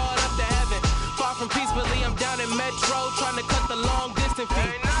many called up to heaven. Far from peacefully, I'm down in Metro trying to cut the long distance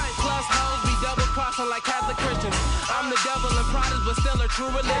fee. Plus hoes be double crossing like Catholic Christians. I'm the devil in Pradas, but still a true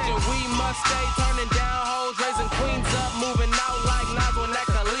religion. We must stay turning down hoes, raising queens up, moving out like Nas when that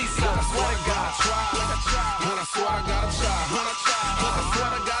Khaleesi. I swear I gotta try. And I swear I gotta try. Look, I swear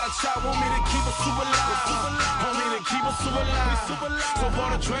I gotta try. Want me to keep it super live. Want me to keep it super live. So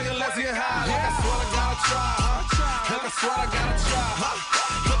for the dragon, let's get high. Look, I swear I gotta try. Look, I swear I gotta try.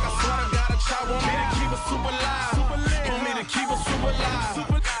 Look, I swear I gotta try. Want me to keep it super live. Want me to keep it super live.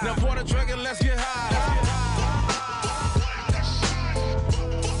 Now for the dragon, let's get high.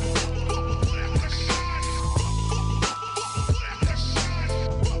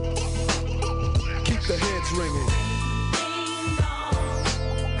 Keep the heads ringing.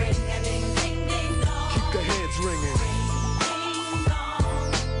 Keep the heads ringing.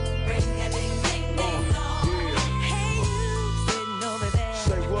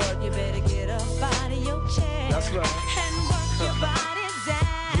 Say what? You better get up out of your chair. That's right. And work your body down.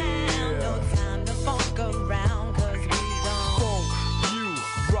 Yeah. No time to funk around, cause we gon' Funk you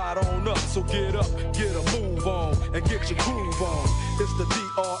right on up. So get up, get a move on, and get your groove on. It's the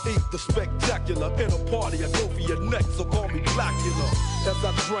DRE, the spectacular. In a party, I go for your neck, so call me Blackula. As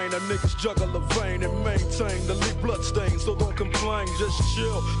I drain, a niggas juggle a vein and maintain the leak blood stain. So don't complain, just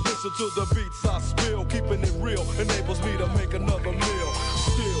chill. Listen to the beats I spill. Keeping it real enables me to make another meal.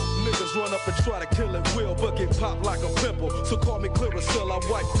 Still, niggas run up and try to kill it will, but get popped like a pimple. So call me Clearasil. I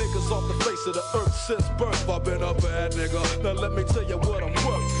wipe niggas off the face of the earth since birth. I've been a bad nigga. Now let me tell you what I'm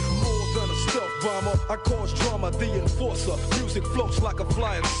worth. More than a stealth bomber, I cause drama, the enforcer. Music floats like a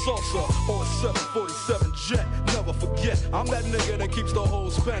flying saucer on a 747 jet. Never forget, I'm that nigga that keeps the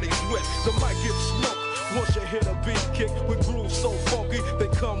whole panties wet. The mic gets smoked once you hit a beat kick with grooves so funky they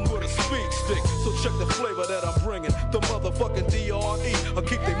come with a speed stick. So check the flavor that I'm bringing. The motherfucking DRE, I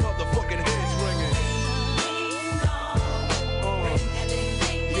keep they motherfucking heads ringing.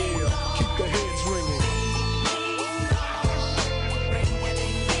 Yeah, keep the heads ringing.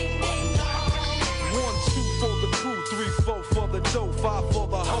 1, 2 for the crew, 3, 4 for the dough, 5 for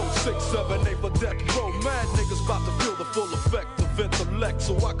the hoe, 6, 7, 8 for death row. Mad niggas about to feel the full effect of intellect,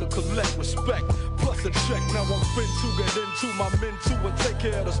 so I can collect respect. Plus a check, now I'm fin to get into my men too and take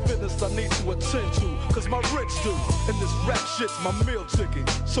care of the business I need to attend to. Cause my rich do, and this rap shit's my meal ticket.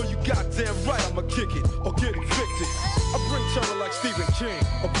 So you goddamn right I'ma kick it or get evicted. I bring terror like Stephen King,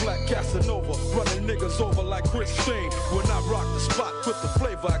 a black Casanova, running niggas over like Christine. When I rock the spot with the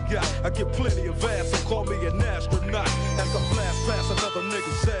flavor I got, I get plenty of ass, so call me an astronaut. As I blast past another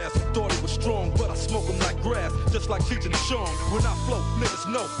nigga's ass, I thought he was strong, but I smoke him like grass, just like Cheech and Chong. When I float, niggas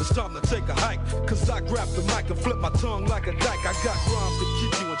know it's time to take a hike, cause I grab the mic and flip my tongue like a dyke. I got rhymes to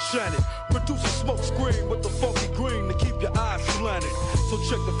keep you enchanted, produce a smoke screen with the funky green to keep your eyes slanted. So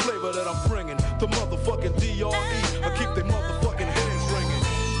check the flavor that I'm bringing, the motherfucking DRE, I keep they motherfucking heads ringing.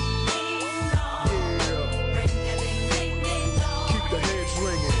 Yeah, keep the heads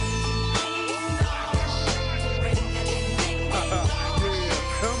ringing. Yeah,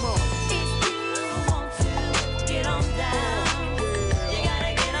 come on. get on down. You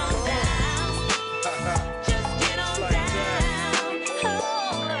gotta get on down. Just get on down.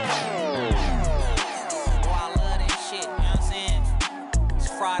 Oh, I love that shit, you know what I'm saying? It's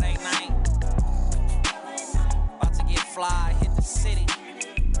Friday night. About to get fly, hit the city.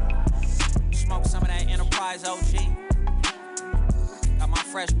 Smoke some of that Enterprise OG. Got my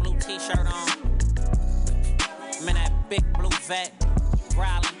fresh blue t-shirt on. I'm in that big blue vet,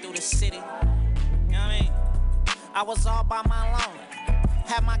 growling through the city. You know what I mean? I was all by my lonely.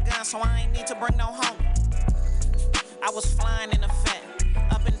 Had my gun, so I ain't need to bring no homie. I was flying in the Fed,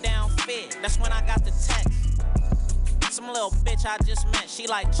 up and down fit. That's when I got the text. little bitch I just met. She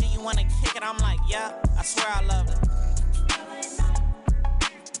like, G, you wanna kick it? I'm like, yeah, I swear I love her.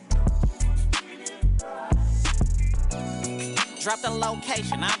 Drop the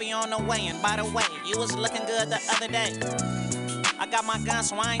location, I'll be on the way. And by the way, you was looking good the other day. I got my gun,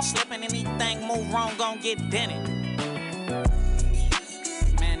 so I ain't slipping. Anything move wrong, gon' get dented.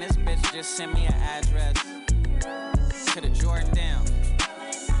 Man, this bitch just sent me an address to the Jordan Down.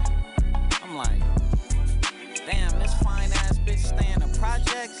 I'm like, damn, this fine ass bitch stay in the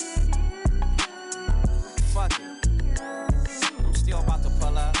projects. Fuck it. I'm still about to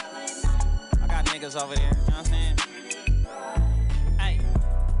pull up. I got niggas over there, you know what I'm saying? Hey,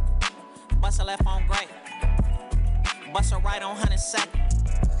 bust a left on great. Bust a right on 102nd.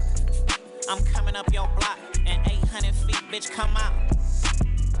 I'm coming up your block and 800 feet, bitch, come out.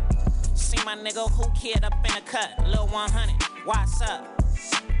 See my nigga who kid up in the cut, Lil 100, what's up?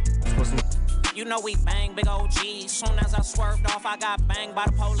 You know we bang big OG. Soon as I swerved off, I got banged by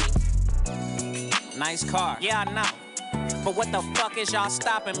the police. Nice car, yeah, I know. But what the fuck is y'all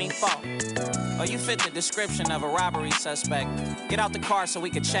stopping me for? Oh, you fit the description of a robbery suspect. Get out the car so we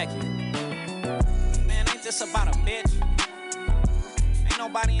can check you. Man, ain't this about a bitch? Ain't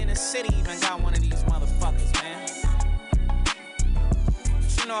nobody in the city even got one of these motherfuckers, man.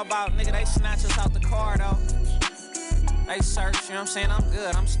 What you know about, nigga, they snatch us out the car, though. They search, you know what I'm saying? I'm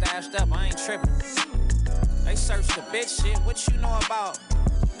good, I'm stashed up, I ain't tripping. They search the bitch shit, what you know about?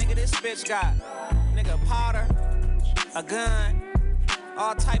 Nigga, this bitch got, nigga, powder, a gun,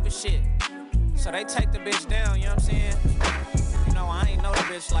 all type of shit. So they take the bitch down, you know what I'm saying? You know, I ain't know the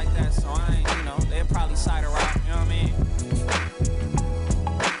bitch like that, so I ain't, you know, they'll probably side her out, you know what I mean?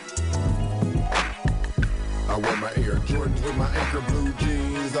 I wear my Air Jordans with my anchor blue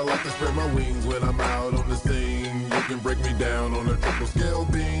jeans. I like to spread my wings when I'm out on the scene. You can break me down on a triple scale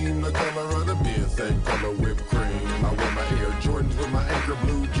beam. The color of the beer, same color whipped cream. I wear my Air Jordans with my anchor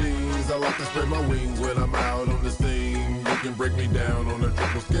blue jeans. I like to spread my wings when I'm out on the scene. You can break me down on a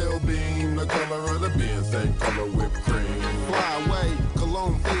triple scale beam. The color of the beer, same color whipped cream. Fly away,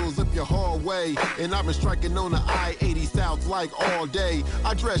 cologne fills up your hallway. And I've been striking on the I-80 South like all day.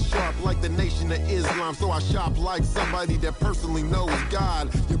 I dress sharp like the Nation of Islam, so I shop like somebody that personally knows God.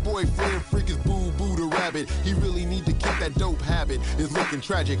 Your boyfriend freak is Boo Boo the rabbit. He really need to kick that dope habit. It's looking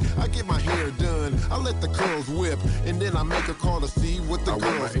tragic. I get my hair done, I let the curls whip, and then I make a call to see what the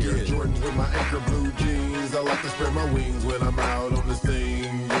girls get. I wear my Air Jordans with my anchor blue jeans. I like to spread my wings when I'm out on the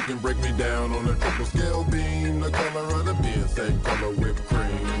scene. You can break me down on a triple scale beam. The color of the beer, same color whipped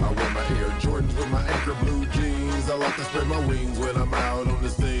cream. I wear my Air Jordans with my anchor blue jeans. I like to spread my wings when I'm out on the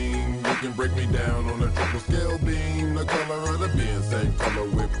scene. You can break me down on a triple scale beam. The color of the beer, same color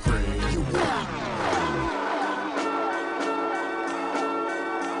whipped cream. You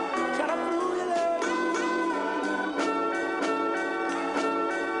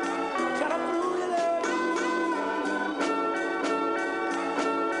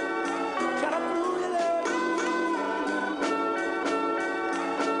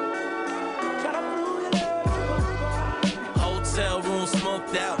Hotel room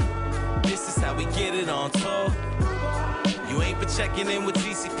smoked out. This is how we get it on tour. You ain't been checking in with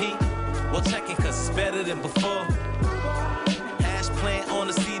TCP. Well, checking cause it's better than before. Hash plant on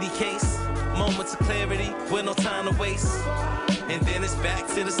the CD case. Moments of clarity with no time to waste. And then it's back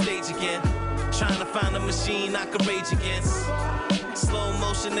to the stage again. Trying to find a machine I can rage against. Slow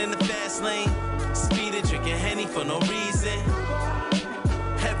motion in the fast lane. Speeding, drinking Henny for no reason.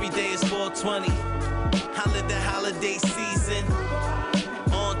 Every day is 420. I live the holiday season.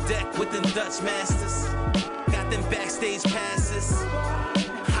 On deck with them Dutch masters. Got them backstage passes.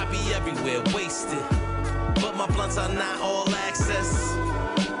 I be everywhere, wasted. But my blunts are not all access.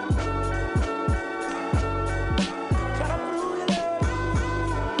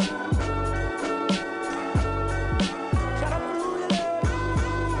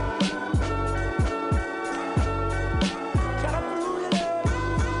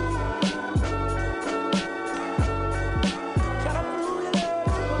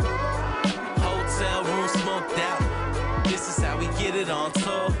 On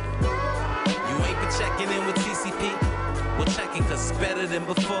tour. You ain't been checking in with TCP. Well, checking cause it's better than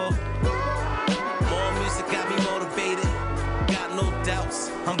before. More music got me motivated. Got no doubts,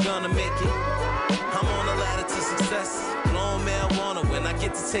 I'm gonna make it. I'm on a ladder to success. Blowing marijuana when I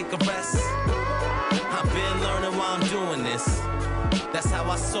get to take a rest. I've been learning while I'm doing this. That's how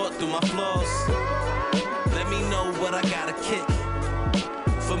I sort through my flaws. Let me know what I gotta kick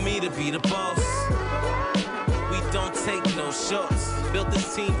for me to be the boss. Don't take no shorts. Built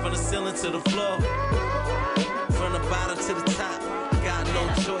this team from the ceiling to the floor. From the bottom to the top. Got no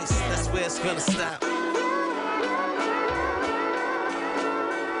choice. That's where it's gonna stop.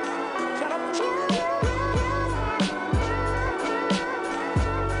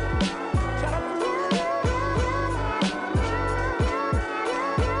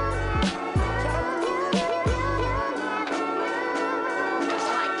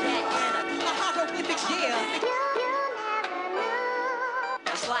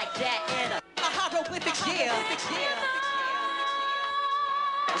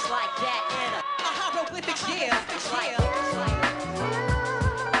 It's like that in a hieroglyphics, yeah. It's like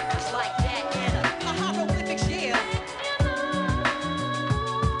that in a hieroglyphics, yeah.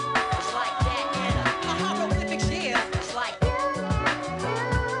 It's like that in a hieroglyphics, yeah. It's like that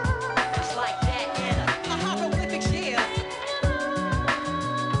in a hieroglyphics, yeah.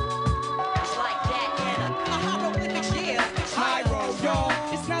 It's like that in a hieroglyphics, yeah. Pyro, y'all.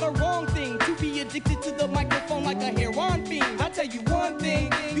 It's not a wrong thing to be addicted to the microphone like a heroin fiend. I tell you one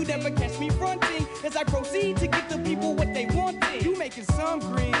thing, you never catch me fronting as I proceed to give the people what they want. You making some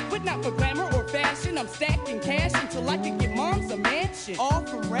green, but not for glamour or fashion. I'm stacking cash until I can get moms a mansion. All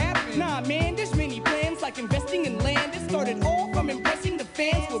from rapping. Nah, man, there's many plans like investing in land. It started all from impressing the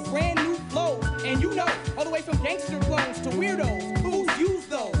fans with brand new flows. And you know, all the way from gangster clones to weirdos, who's use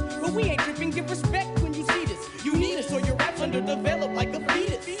those. But we ain't tripping, give respect when you see this. You need us or your rap's underdeveloped like a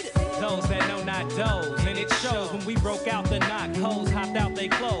fetus. Those that know not those, and it shows when we broke out the knock, hoes hopped out they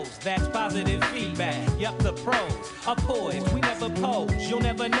clothes. That's positive feedback. Yup, the pros are poised. We never pose, you'll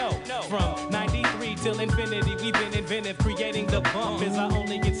never know. From 93 till infinity, we've been inventive. Creating the bump is our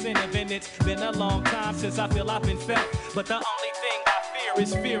only incentive, and it's been a long time since I feel I've been felt. But the only thing I fear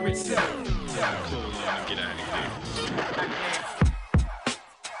is fear itself. Cool, man, get out of here.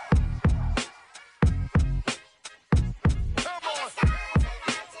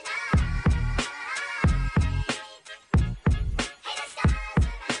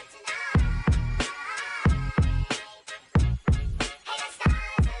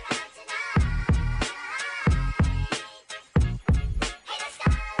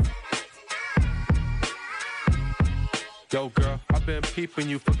 Yo, girl, I've been peeping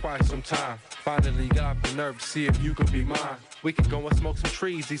you for quite some time. Finally got the nerve to see if you could be mine. We could go and smoke some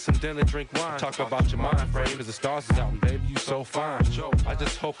trees, eat some dinner, drink wine. Talk about your mind frame as the stars is out, and baby, you so fine. I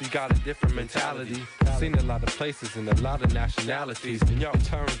just hope you got a different mentality. Seen a lot of places and a lot of nationalities. And yo,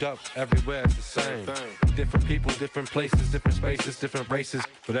 turned up everywhere, it's the same. Different people, different places, different spaces, different races.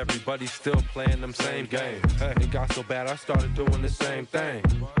 But everybody's still playing them same games. Hey, it got so bad I started doing the same thing.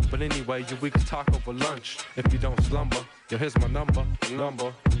 But anyway, we could talk over lunch if you don't slumber. Yo, here's my number.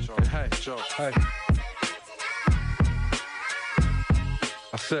 And hey, hey.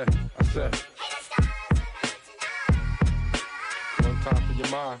 I said. One time for your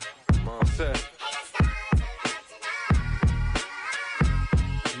mind. I said.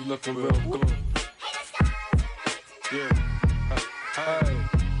 You looking real good. Yeah. Hey.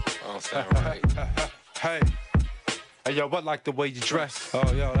 Hey. Hey, yo, I like the way you dress.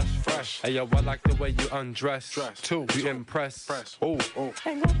 Oh, yo, that's fresh. Hey, yo, I like the way you undress. Too. You impress. Ooh.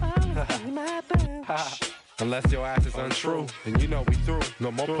 Unless your ass is untrue, then you know we through. No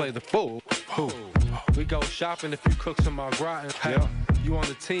more play the fool. We go shopping if you cook some au gratin. Hey, you on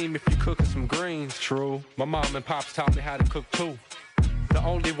the team if you cooking some greens. True. My mom and pops taught me how to cook too. The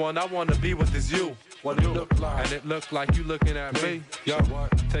only one I wanna be with is you. What it look like? And it looked like you looking at me. Yo,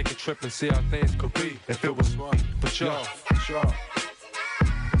 take a trip and see how things could be if it was for sure.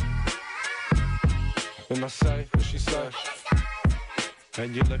 And I say, what she say?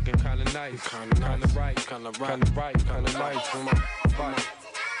 And you looking kinda nice, kinda right, kinda nice. Right.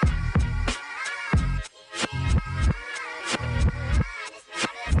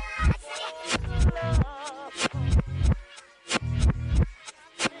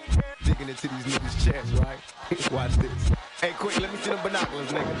 Digging into these niggas' chests, right? Watch this. Hey, quick, let me see them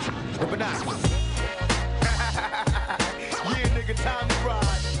binoculars, nigga. The binoculars. Yeah, nigga, time to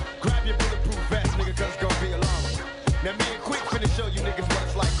ride. Grab your bulletproof vest, nigga, cause it's gonna be a long one. Now, me and Quick finna show you niggas what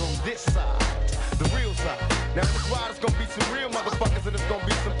it's like on this side, the real side. Now, in this ride, it's gonna be some real motherfuckers and it's gonna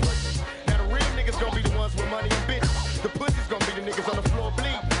be some pussies. Now, the real niggas gonna be the ones with money and bitches. The pussies gonna be the niggas on the floor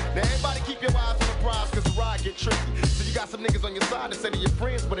bleeding. Now, everybody keep your eyes on the prize cause the ride get tricky. So you got some niggas on your side that say they're your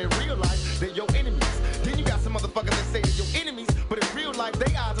friends, but in real life, they're your enemies. Then you got some motherfuckers that say they're your enemies, but in real life, they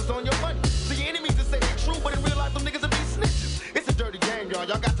eyes is on your money. So your enemies that say they're true, but in real life, them niggas will be snitches. It's a dirty game, y'all.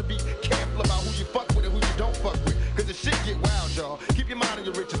 Y'all got to be careful about who you fuck with and who you don't fuck with. Cause the shit get wild, y'all. Keep your mind on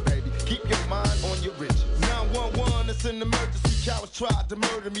your riches, baby. Keep your mind on your riches. 911, it's an emergency. Cowards tried to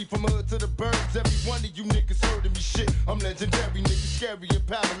murder me from hood to the birds. Every one of you niggas heard of me shit. I'm legendary, niggas scary and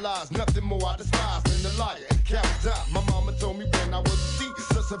paralyzed. Nothing more I despise than the liar and coward die. My mama told me when I was a seed.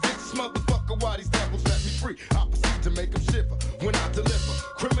 Such a vicious motherfucker, why these devils set me free? I proceed to make them shiver when I deliver.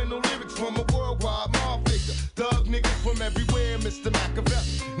 Criminal lyrics from a worldwide mob figure. Thug niggas from everywhere, Mr.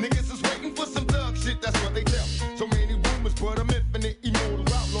 Machiavelli. Niggas is waiting for some thug shit, that's what they tell me. So many rumors, but I'm infinite, immortal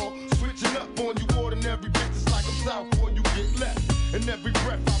outlaw. Switching up on you ordinary bitches like I'm south before you get left. And every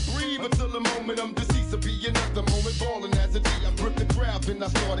breath I breathe until the moment I'm deceased. I'll be another moment balling as a G. I grip the crowd, then I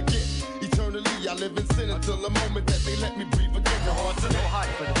start again. Eternally, I live in sin until the moment that they let me breathe again. Hard to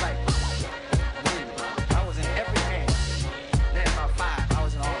know.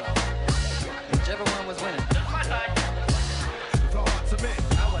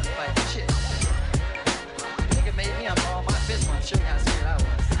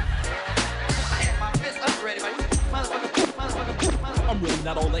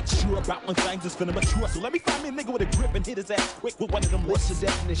 ain't not all that sure about when things is finna mature. So let me find me a nigga with a grip and hit his ass quick with one of them licks. What's the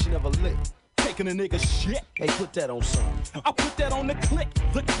definition of a lick? Taking a nigga shit. Hey, put that on some. I'll put that on the click.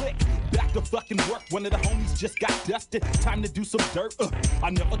 Back to fucking work. One of the homies just got dusted. Time to do some dirt.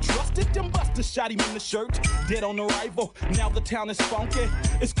 I never trusted them busters. Shot him in the shirt. Dead on arrival. Now the town is funky.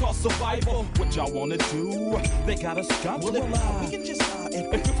 It's called survival. What y'all wanna do? They got us skunked. Well, we can just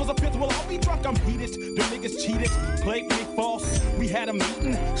if it was a pit, well, I'll be drunk. I'm heated. The niggas cheated. Played me false. We had a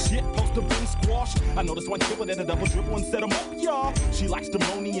meeting. Shit, supposed to been squashed. I noticed one kid with a double dribble and set him up, y'all. She likes the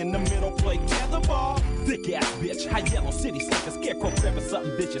money in the middle. Play tetherball. Thick ass bitch. High yellow city like a scarecrow crabbing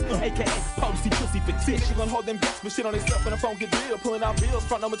something bitches. AKA policy pussy fictitious. She gon' hold them gats, but shit on himself and the phone get real. Pulling out bills,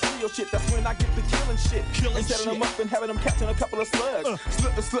 front no material shit. That's when I get the killing shit. And setting them up and having them catching a couple of slugs.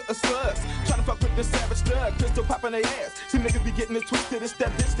 Slugs. Trying to fuck with this savage thug. Pistol popping their ass. See niggas be getting it twisted. It's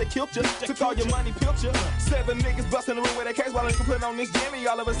that bitch that killed you. Took all your money, pilch you. 7 niggas busting the room with their case while they can put on this jammy.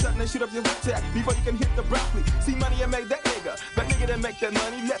 All of a sudden they shoot up your attack before you can hit the broccoli. See money and make that nigga. That nigga that make that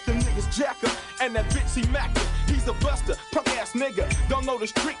money. Let them niggas jack him. And that bitch he mackin'. He's a buster. Punk ass nigga. Don't know the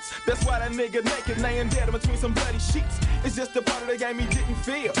streets. That's why that nigga naked laying dead in between some bloody sheets. It's just a part of the game he didn't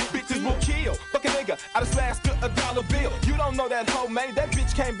feel. Bitches will kill. Fuck a nigga. I just slashed a dollar bill. You don't know that hoe, man. That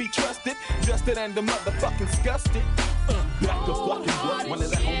bitch can't be trusted. Dusted and the motherfucking disgusted. Back to fucking work. One of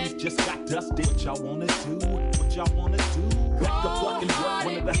the homies just got dusted. What y'all wanna do? What y'all wanna do? Back to fucking work.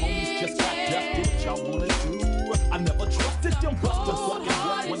 One of the homies just got dusted. What y'all wanna do? I never trusted them busters. Fucking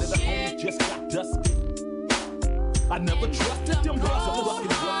work. One of the homies just got dusted. I never trusted them busters. Fucking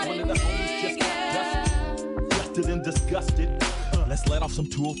work. One of the homies just got dusted. Dusted and disgusted. Let's let off some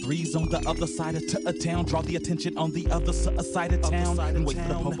 203s on the other side of town. Draw the attention on the other side of town. And wait for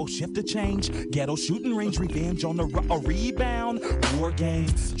the popo shift to change. Ghetto shooting range, revenge on a rebound. War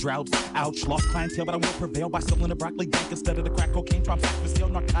games, droughts, ouch, lost clientele, but I will prevail by selling the broccoli dank instead of the crack cocaine. Try to steal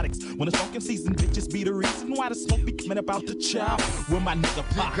narcotics. When it's smoking season, bitches be the reason why the smoke be coming about the chow. When my nigga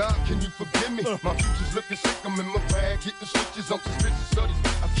pop. Dear God, can you forgive me? My future's looking sick. I'm in my bag, getting switches on suspicious studies.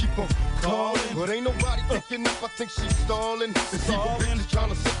 I keep on calling, but ain't nobody picking up. I think she's stalling. It's evil bitches trying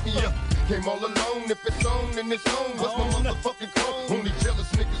to set me up. Came all alone. If it's on, then it's on. What's my motherfucking cone? Only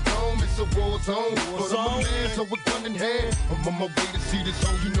jealous niggas know it's a war zone. But I'm a man, so with gun in hand, I'm on my way to see this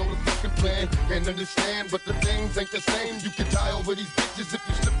home. You know the fucking plan. Can't understand, but the things ain't the same. You can die over these bitches if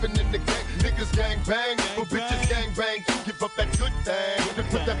you slipping in the gang. Niggas gang bang, but bitches gang bang. You give up that good thing. Then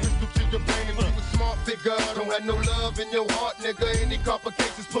put that pistol to your brain and you a smart figure. Don't have no love in your heart, nigga. Any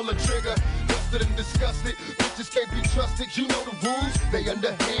complications, pull a trigger. Dusted and disgusted. Bitches can't be trusted. You know the rules. They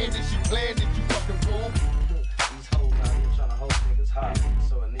underhand as you planned it. You fucking rule. These hoes out here trying to hold niggas hot.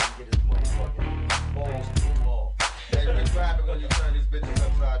 So a nigga get his motherfucking balls to the wall. Hey, what's happening when you turn these bitches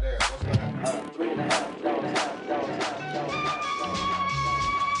upside down? What's gonna happen? 3.5 dollars.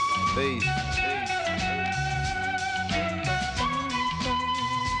 Peace.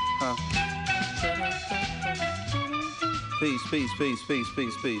 Huh.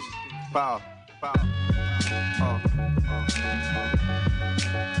 Peace. Power.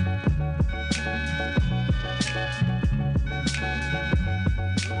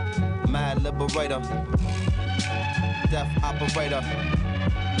 Mad liberator, death operator,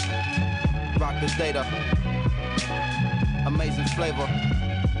 rock the data, amazing flavor.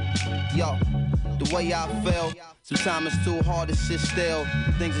 Yo, the way I feel, sometimes it's too hard to sit still.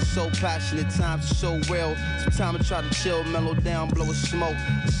 Things are so passionate, times are so real. Sometimes I try to chill, mellow down, blow a smoke.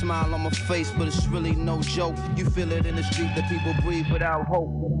 A smile on my face, but it's really no joke. You feel it in the street that people breathe without hope.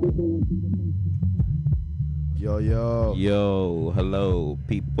 Yo, hello,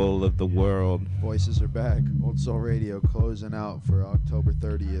 people of the world. Voices are back. OldSoulRadio closing out for October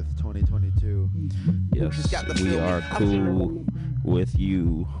 30th, 2022. Yes, we are cool with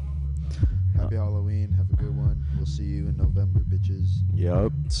you. Happy Halloween. Have a good one. We'll see you in November, bitches.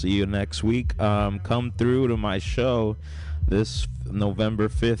 Yep. See you next week. Come through to my show this November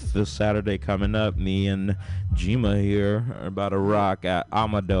 5th, this Saturday coming up. Me and Jima here are about to rock at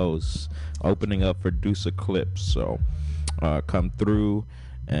Amado's, opening up for Deuce Eclipse. So come through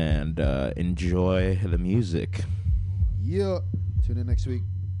and enjoy the music. Yeah. Tune in next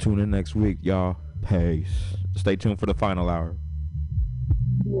week. Y'all. Peace. Stay tuned for the final hour.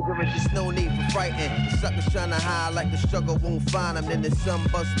 There's no need for frightening. The suckers trying to hide like the struggle won't find them. Then the sun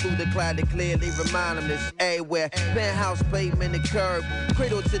bust through the cloud to clearly remind them this everywhere. Penthouse, pavement, the curb,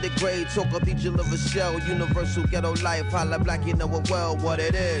 cradle to the grave. Talk of each of a shell. Universal ghetto life. Holla black, you know it well what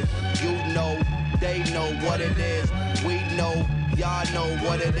it is. You know, they know what it is. We know, y'all know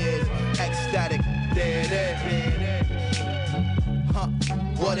what it is. Ecstatic, there it is. Huh,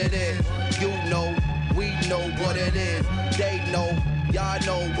 what it is. You know, we know what it is. They know, y'all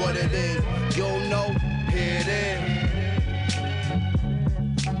know what it is. You know, here it is.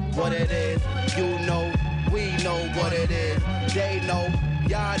 What it is, you know, we know what it is. They know,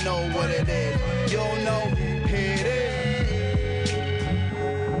 y'all know what it is. You know, here it is.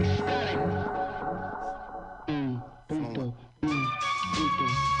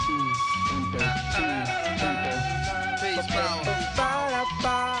 Peace, power.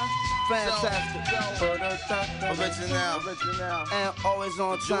 Fantastic. Original. And always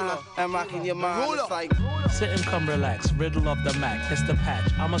on time. And rocking your mind. It's like sit and come relax, riddle of the Mac, it's the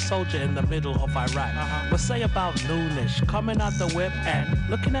patch. I'm a soldier in the middle of Iraq. What say about noonish, coming out the whip and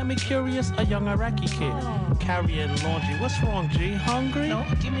looking at me curious, a young Iraqi kid. Carrying laundry, what's wrong, G? Hungry? No,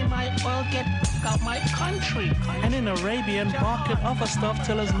 give me my oil, get out my country. And in Arabian, barking other stuff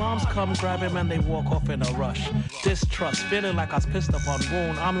till his moms come grab him and they walk off in a rush. Distrust, feeling like I was pissed up on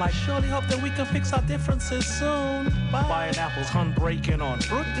wound. I'm like, surely hope that we can fix our differences soon. Buying apples, breaking on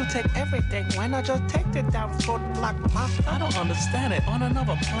Fruit, you take everything. Why not just take it down fruit like mafia? I don't understand it. On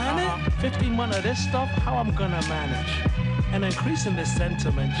another planet? 15 months of this stuff, how I'm gonna manage? And increasing this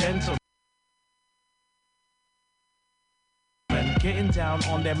sentiment, gentlemen. Getting down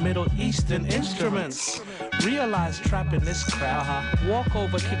on their Middle Eastern instruments. Realize trapping this crowd. Walk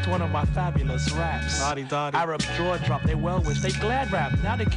over, kicked one of my fabulous raps. Arab jaw drop, they well wish, they glad rap. Now they